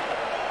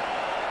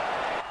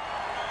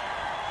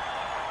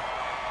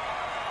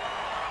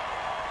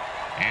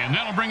 And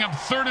that'll bring up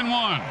 3rd and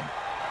 1.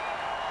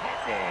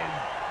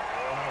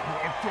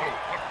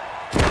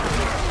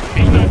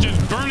 He's not just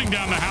burning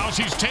down the house,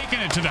 he's taking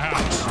it to the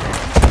house.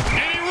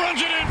 And he runs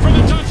it in for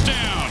the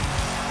touchdown.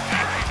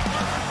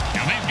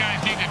 Now, these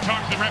guys need to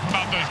talk to the ref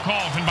about those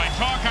calls. And by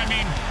talk, I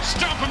mean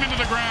stomp him into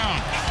the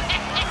ground.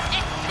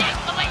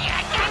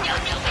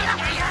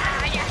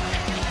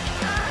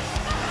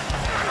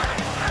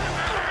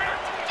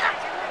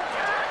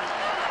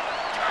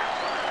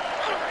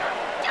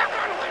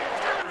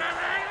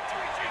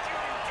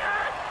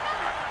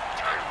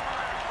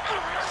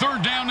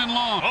 Third down and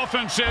long.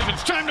 Offense says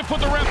it's time to put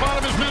the ref out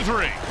of his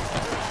misery.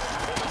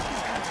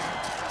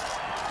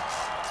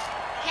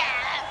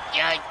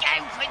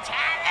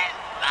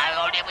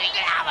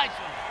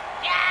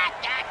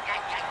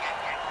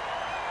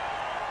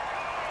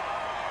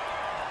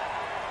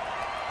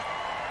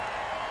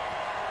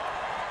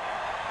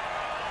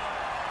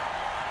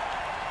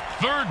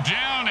 Third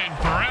down and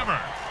forever.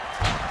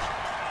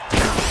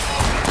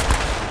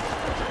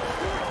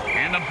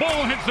 And the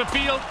ball hits the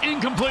field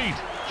incomplete.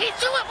 He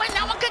threw it when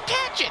no one could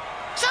catch it.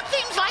 Some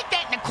things like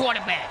that in a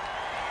quarterback.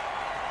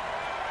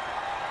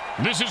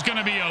 This is going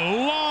to be a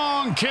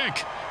long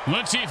kick.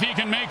 Let's see if he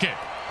can make it.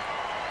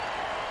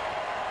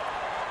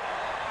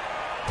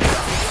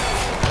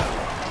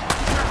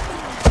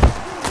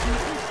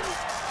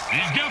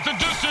 He's got the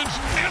distance,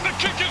 and the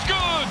kick is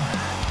good.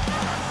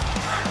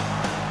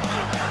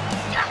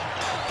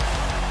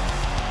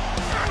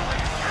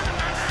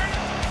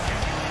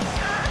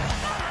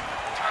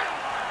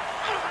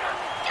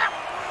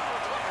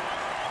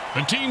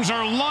 The teams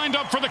are lined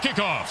up for the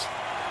kickoff.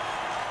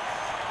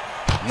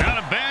 Not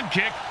a bad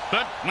kick,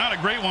 but not a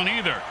great one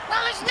either.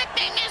 Well, his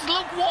nickname is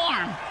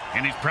Lukewarm.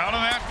 And he's proud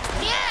of that?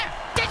 Yeah,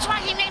 that's why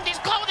he named his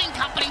clothing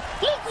company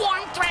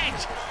Lukewarm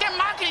Threads. Their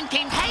marketing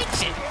team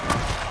hates it.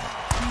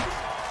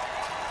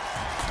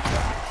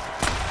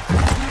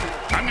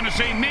 I'm going to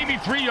say maybe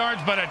 3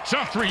 yards, but a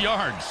tough 3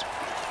 yards.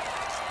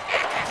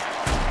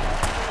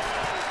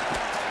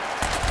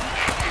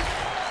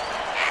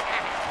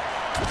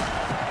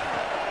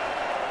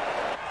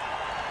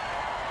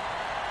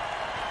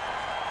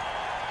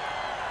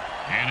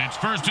 And it's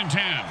 1st and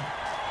 10.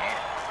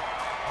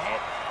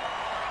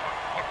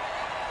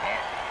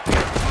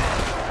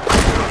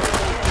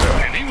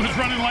 And he was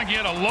running like he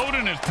had a load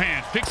in his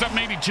pants. Picks up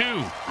maybe 2.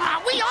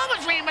 We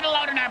always ran with a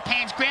load in our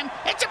pants, Grim.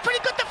 It's a pretty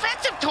good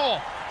defensive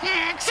tool.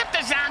 Except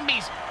the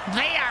zombies.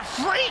 They are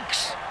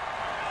freaks.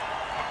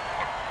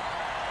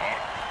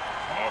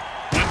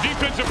 When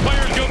defensive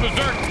players go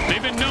berserk,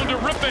 they've been known to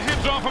rip the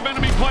heads off of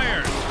enemy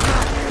players.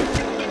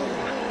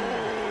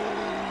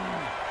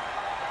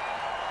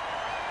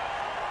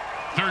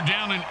 Third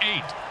down and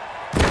 8.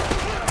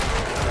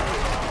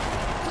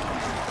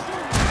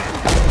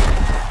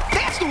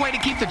 That's the way to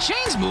keep the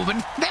chains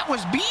moving. That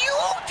was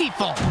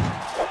beautiful.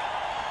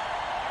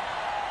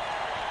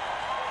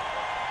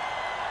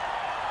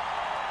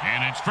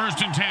 And it's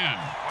 1st and 10.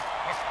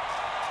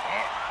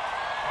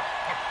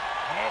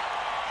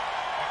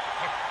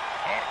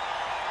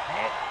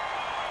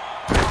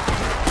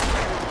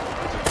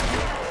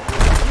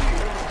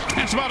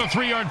 It's about a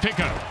 3-yard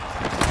pickup.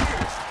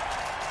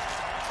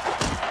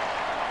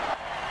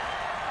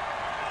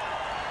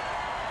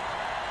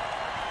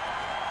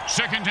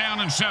 Second down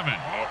and 7.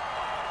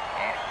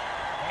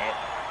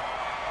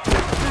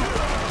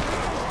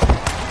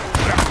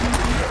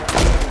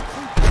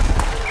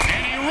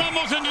 And he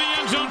rumbles into the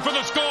end zone for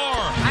the score.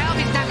 I hope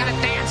he's not going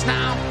to dance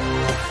now.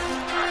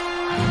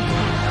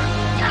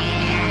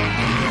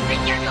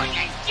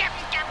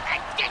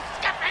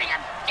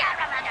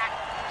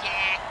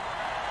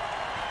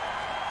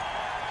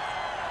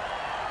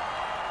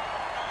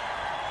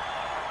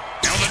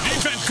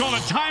 Called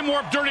a time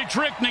warp dirty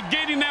trick,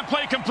 negating that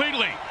play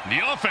completely.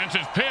 The offense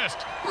is pissed.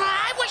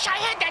 I wish I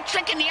had that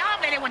trick in the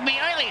elevator with me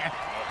earlier.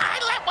 I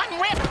let one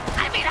rip.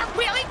 I mean, a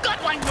really good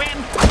one, Grim.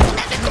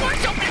 And the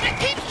doors open and the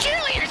team's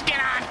cheerleaders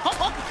get on.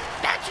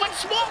 That's when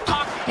small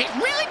talk is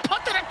really put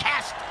to the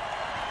test.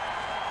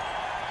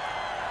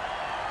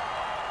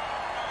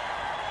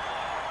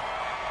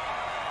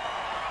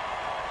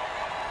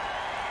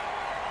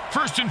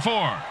 First and 4.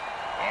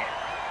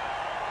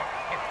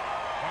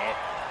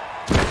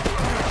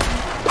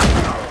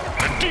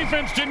 The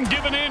defense didn't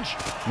give an inch.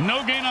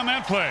 No gain on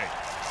that play.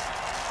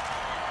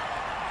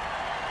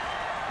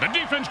 The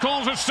defense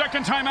calls a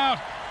second timeout.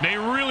 They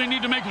really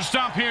need to make a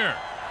stop here.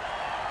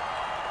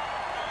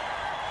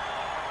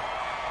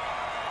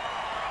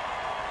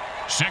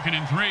 Second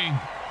and 3.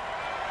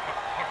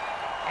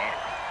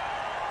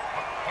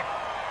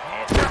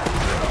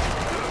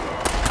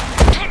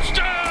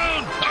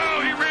 Touchdown!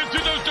 Oh, he ran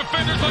through those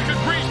defenders like a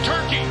greased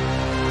turkey.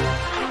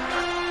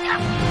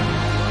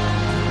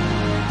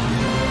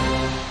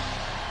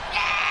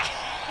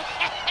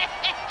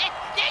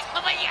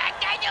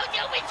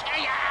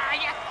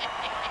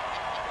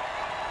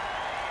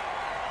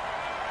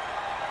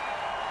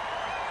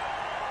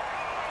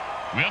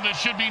 Well, this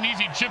should be an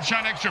easy chip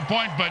shot extra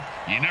point, but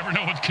you never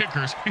know with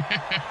kickers.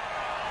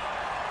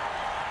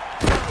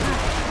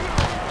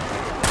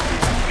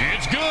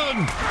 It's good.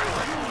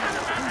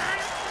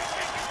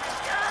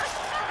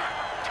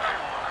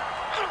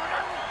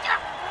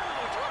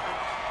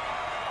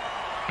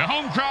 The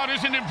home crowd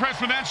isn't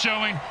impressed with that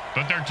showing,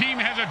 but their team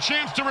has a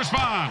chance to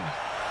respond.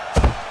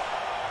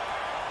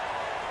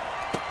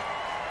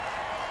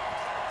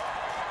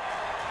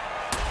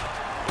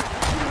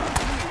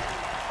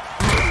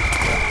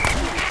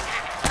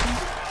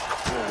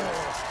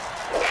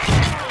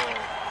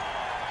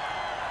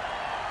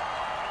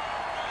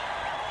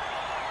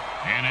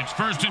 And it's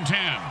first and 10.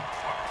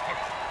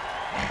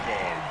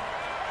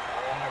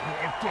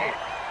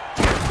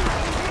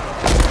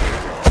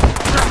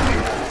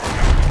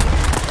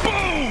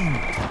 Boom!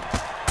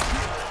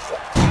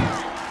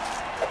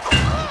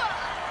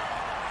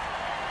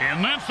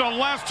 And that's the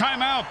last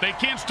time out. They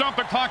can't stop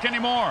the clock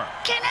anymore.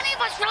 Can any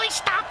of us really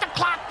stop the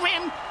clock,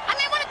 Grim? I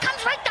mean, when it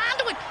comes right down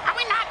to it, are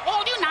we not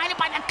all united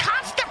by the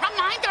constant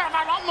reminder of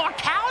our own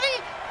mortality?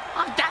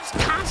 Of Death's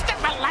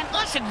constant,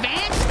 relentless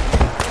advance?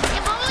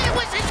 If only it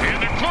was...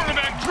 And the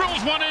quarterback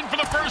drills one in for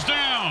the first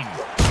down.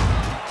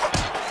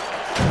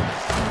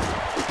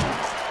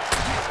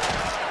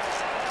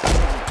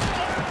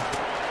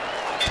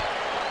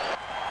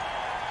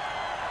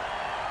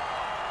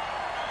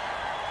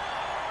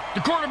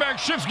 The quarterback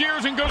shifts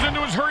gears and goes into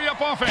his hurry-up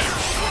offense.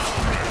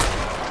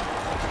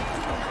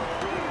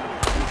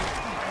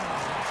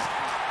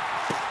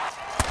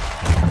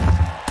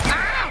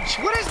 Ouch!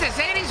 What is this,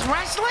 80s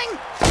wrestling?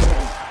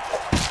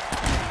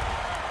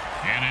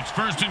 And it's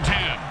first and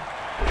 10.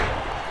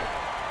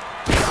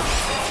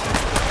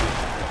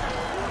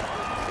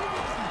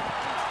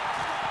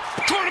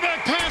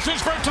 Quarterback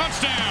passes for a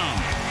touchdown.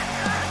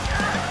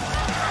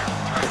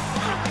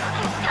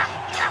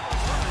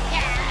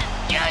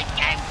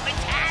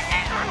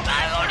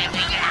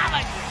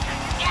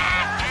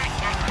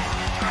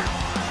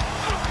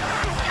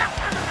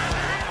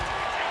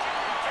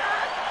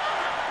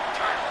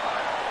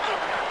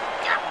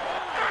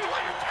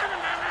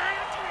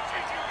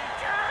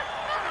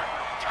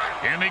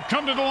 And they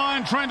come to the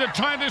line trying to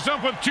tie this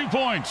up with 2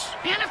 points.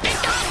 And if they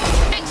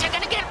don't, things are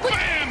going to get...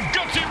 Bam!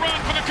 Gutsy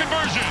run for the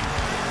conversion.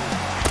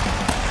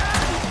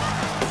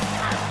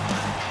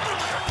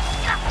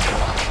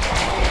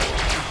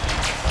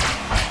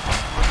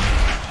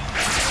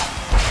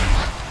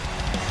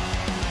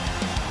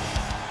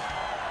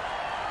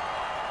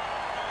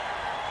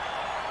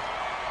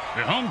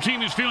 The home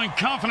team is feeling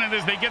confident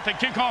as they get the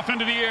kickoff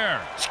into the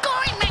air.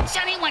 Scoring makes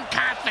anyone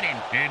confident.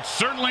 It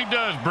certainly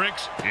does,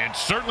 Bricks. It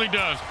certainly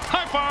does.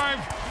 High five!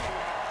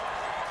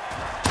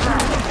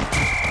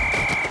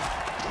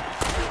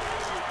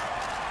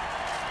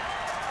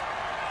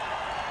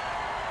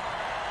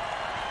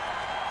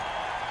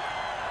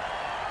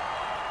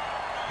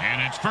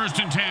 And it's first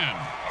and 10.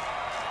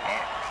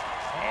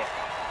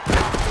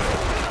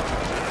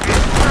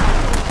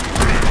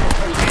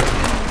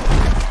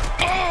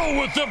 Oh,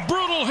 with the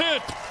brutal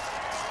hit.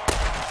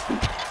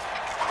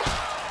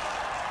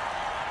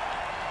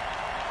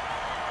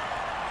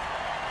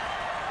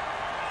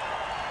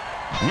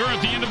 We're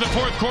at the end of the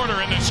fourth quarter,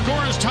 and the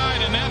score is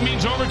tied, and that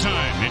means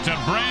overtime. It's a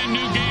brand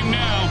new game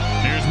now.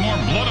 There's more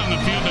blood on the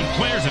field than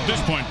players at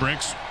this point,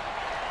 Bricks.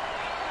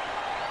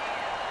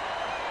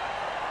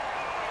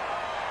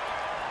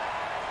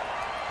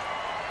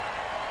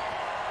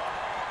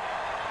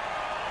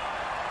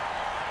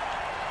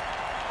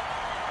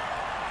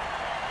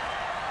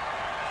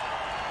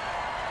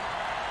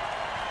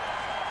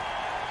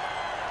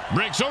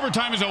 Bricks,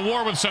 overtime is a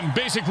war with some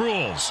basic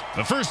rules.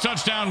 The first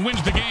touchdown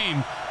wins the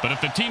game, but if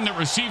the team that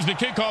receives the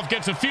kickoff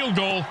gets a field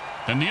goal,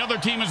 then the other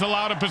team is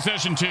allowed a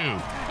possession too.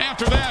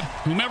 After that,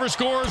 whomever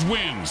scores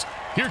wins.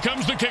 Here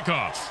comes the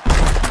kickoff.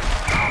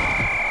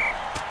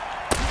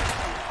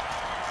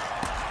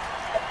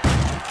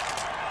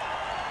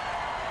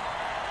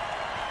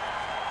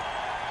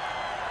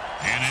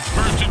 And it's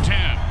first and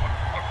 10.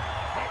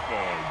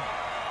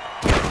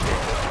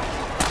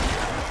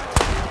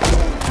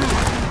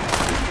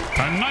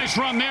 A nice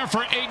run there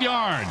for 8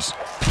 yards.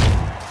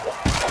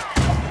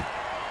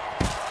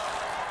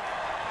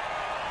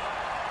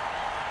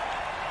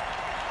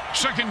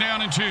 Second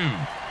down and 2.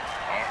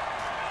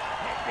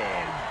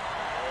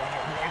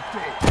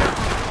 Third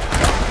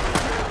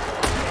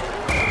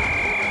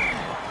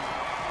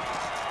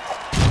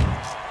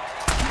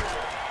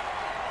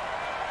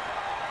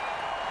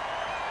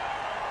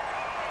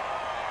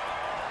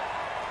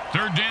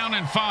down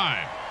and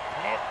 5.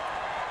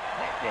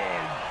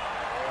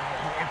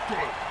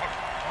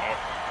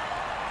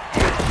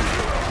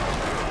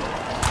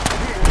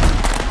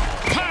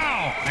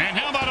 Pow! And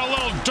how about a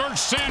little dirt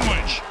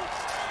sandwich?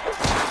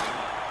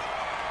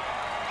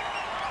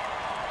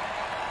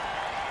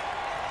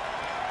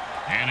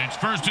 And it's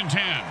 1st and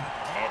 10.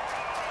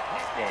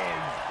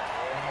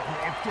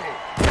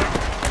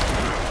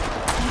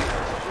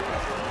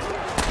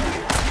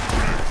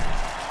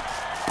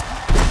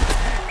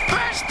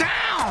 First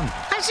down!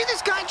 I've seen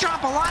this guy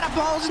drop a lot of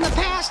balls in the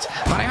past,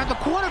 but I heard the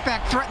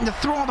quarterback threaten to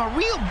throw him a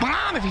real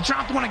bomb if he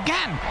dropped one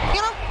again.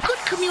 You know, good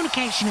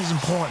communication is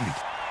important.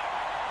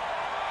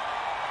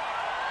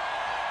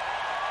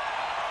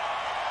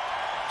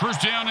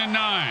 1st down and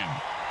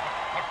 9.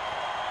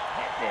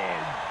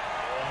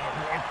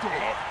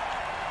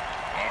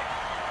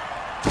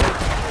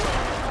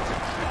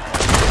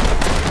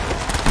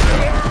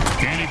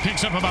 And he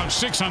picks up about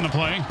 6 on the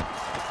play.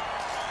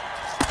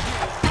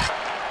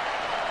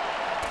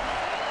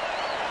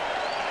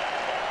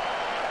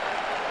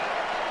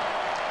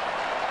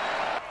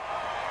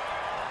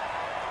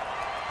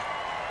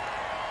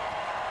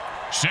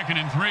 Second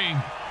and 3.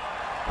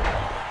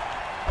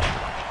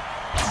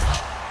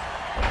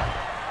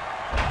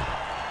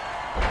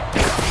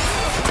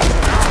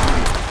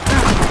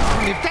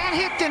 If that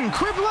hit didn't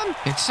cripple him,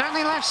 it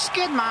certainly left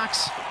skid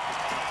marks.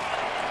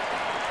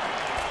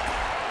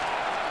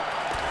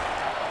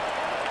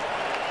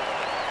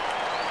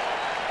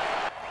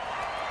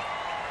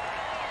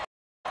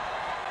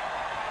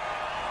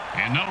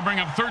 And that'll bring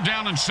up 3rd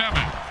down and 7.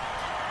 And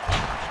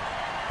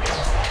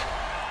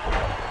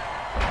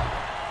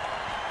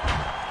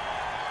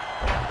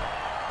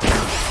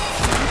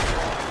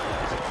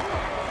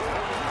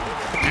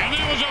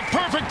that was a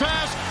perfect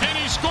pass, and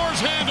he scores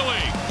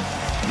handily.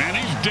 Man,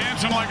 he's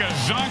dancing like a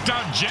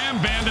zonked-out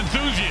jam band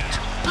enthusiast.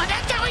 Well,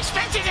 that's how he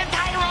spends his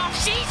entire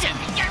off-season.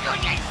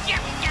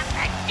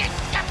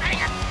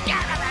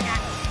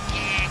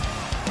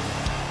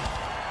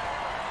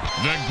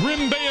 The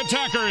Green Bay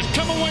Attackers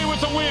come away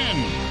with the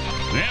win.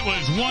 That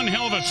was one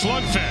hell of a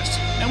slugfest.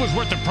 That was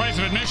worth the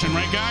price of admission,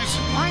 right, guys?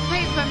 I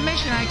paid for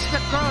admission. I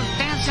expect girls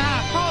dancing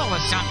on a pole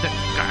or something.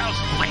 Girls,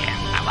 where?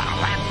 I want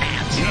a lap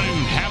dance. You don't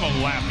even have a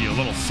lap, you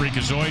little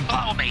freakazoid.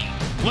 Follow me.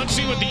 Let's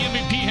see what the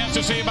MVP has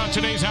to say about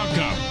today's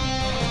outcome.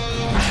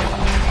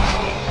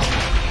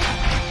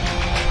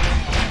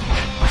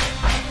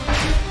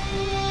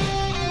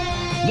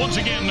 Once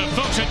again, the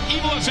folks at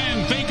Evil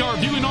SN thank our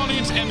viewing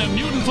audience and the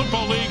Mutant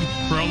Football League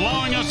for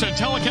allowing us to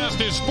telecast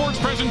this sports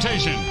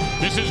presentation.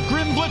 This is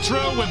Grim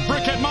Blitzrow with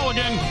Brickhead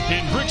Mulligan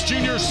and Bricks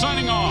Jr.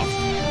 signing off.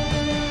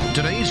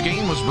 Today's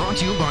game was brought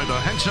to you by the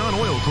Hexon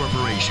Oil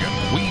Corporation.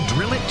 We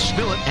drill it,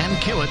 spill it, and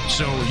kill it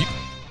so you...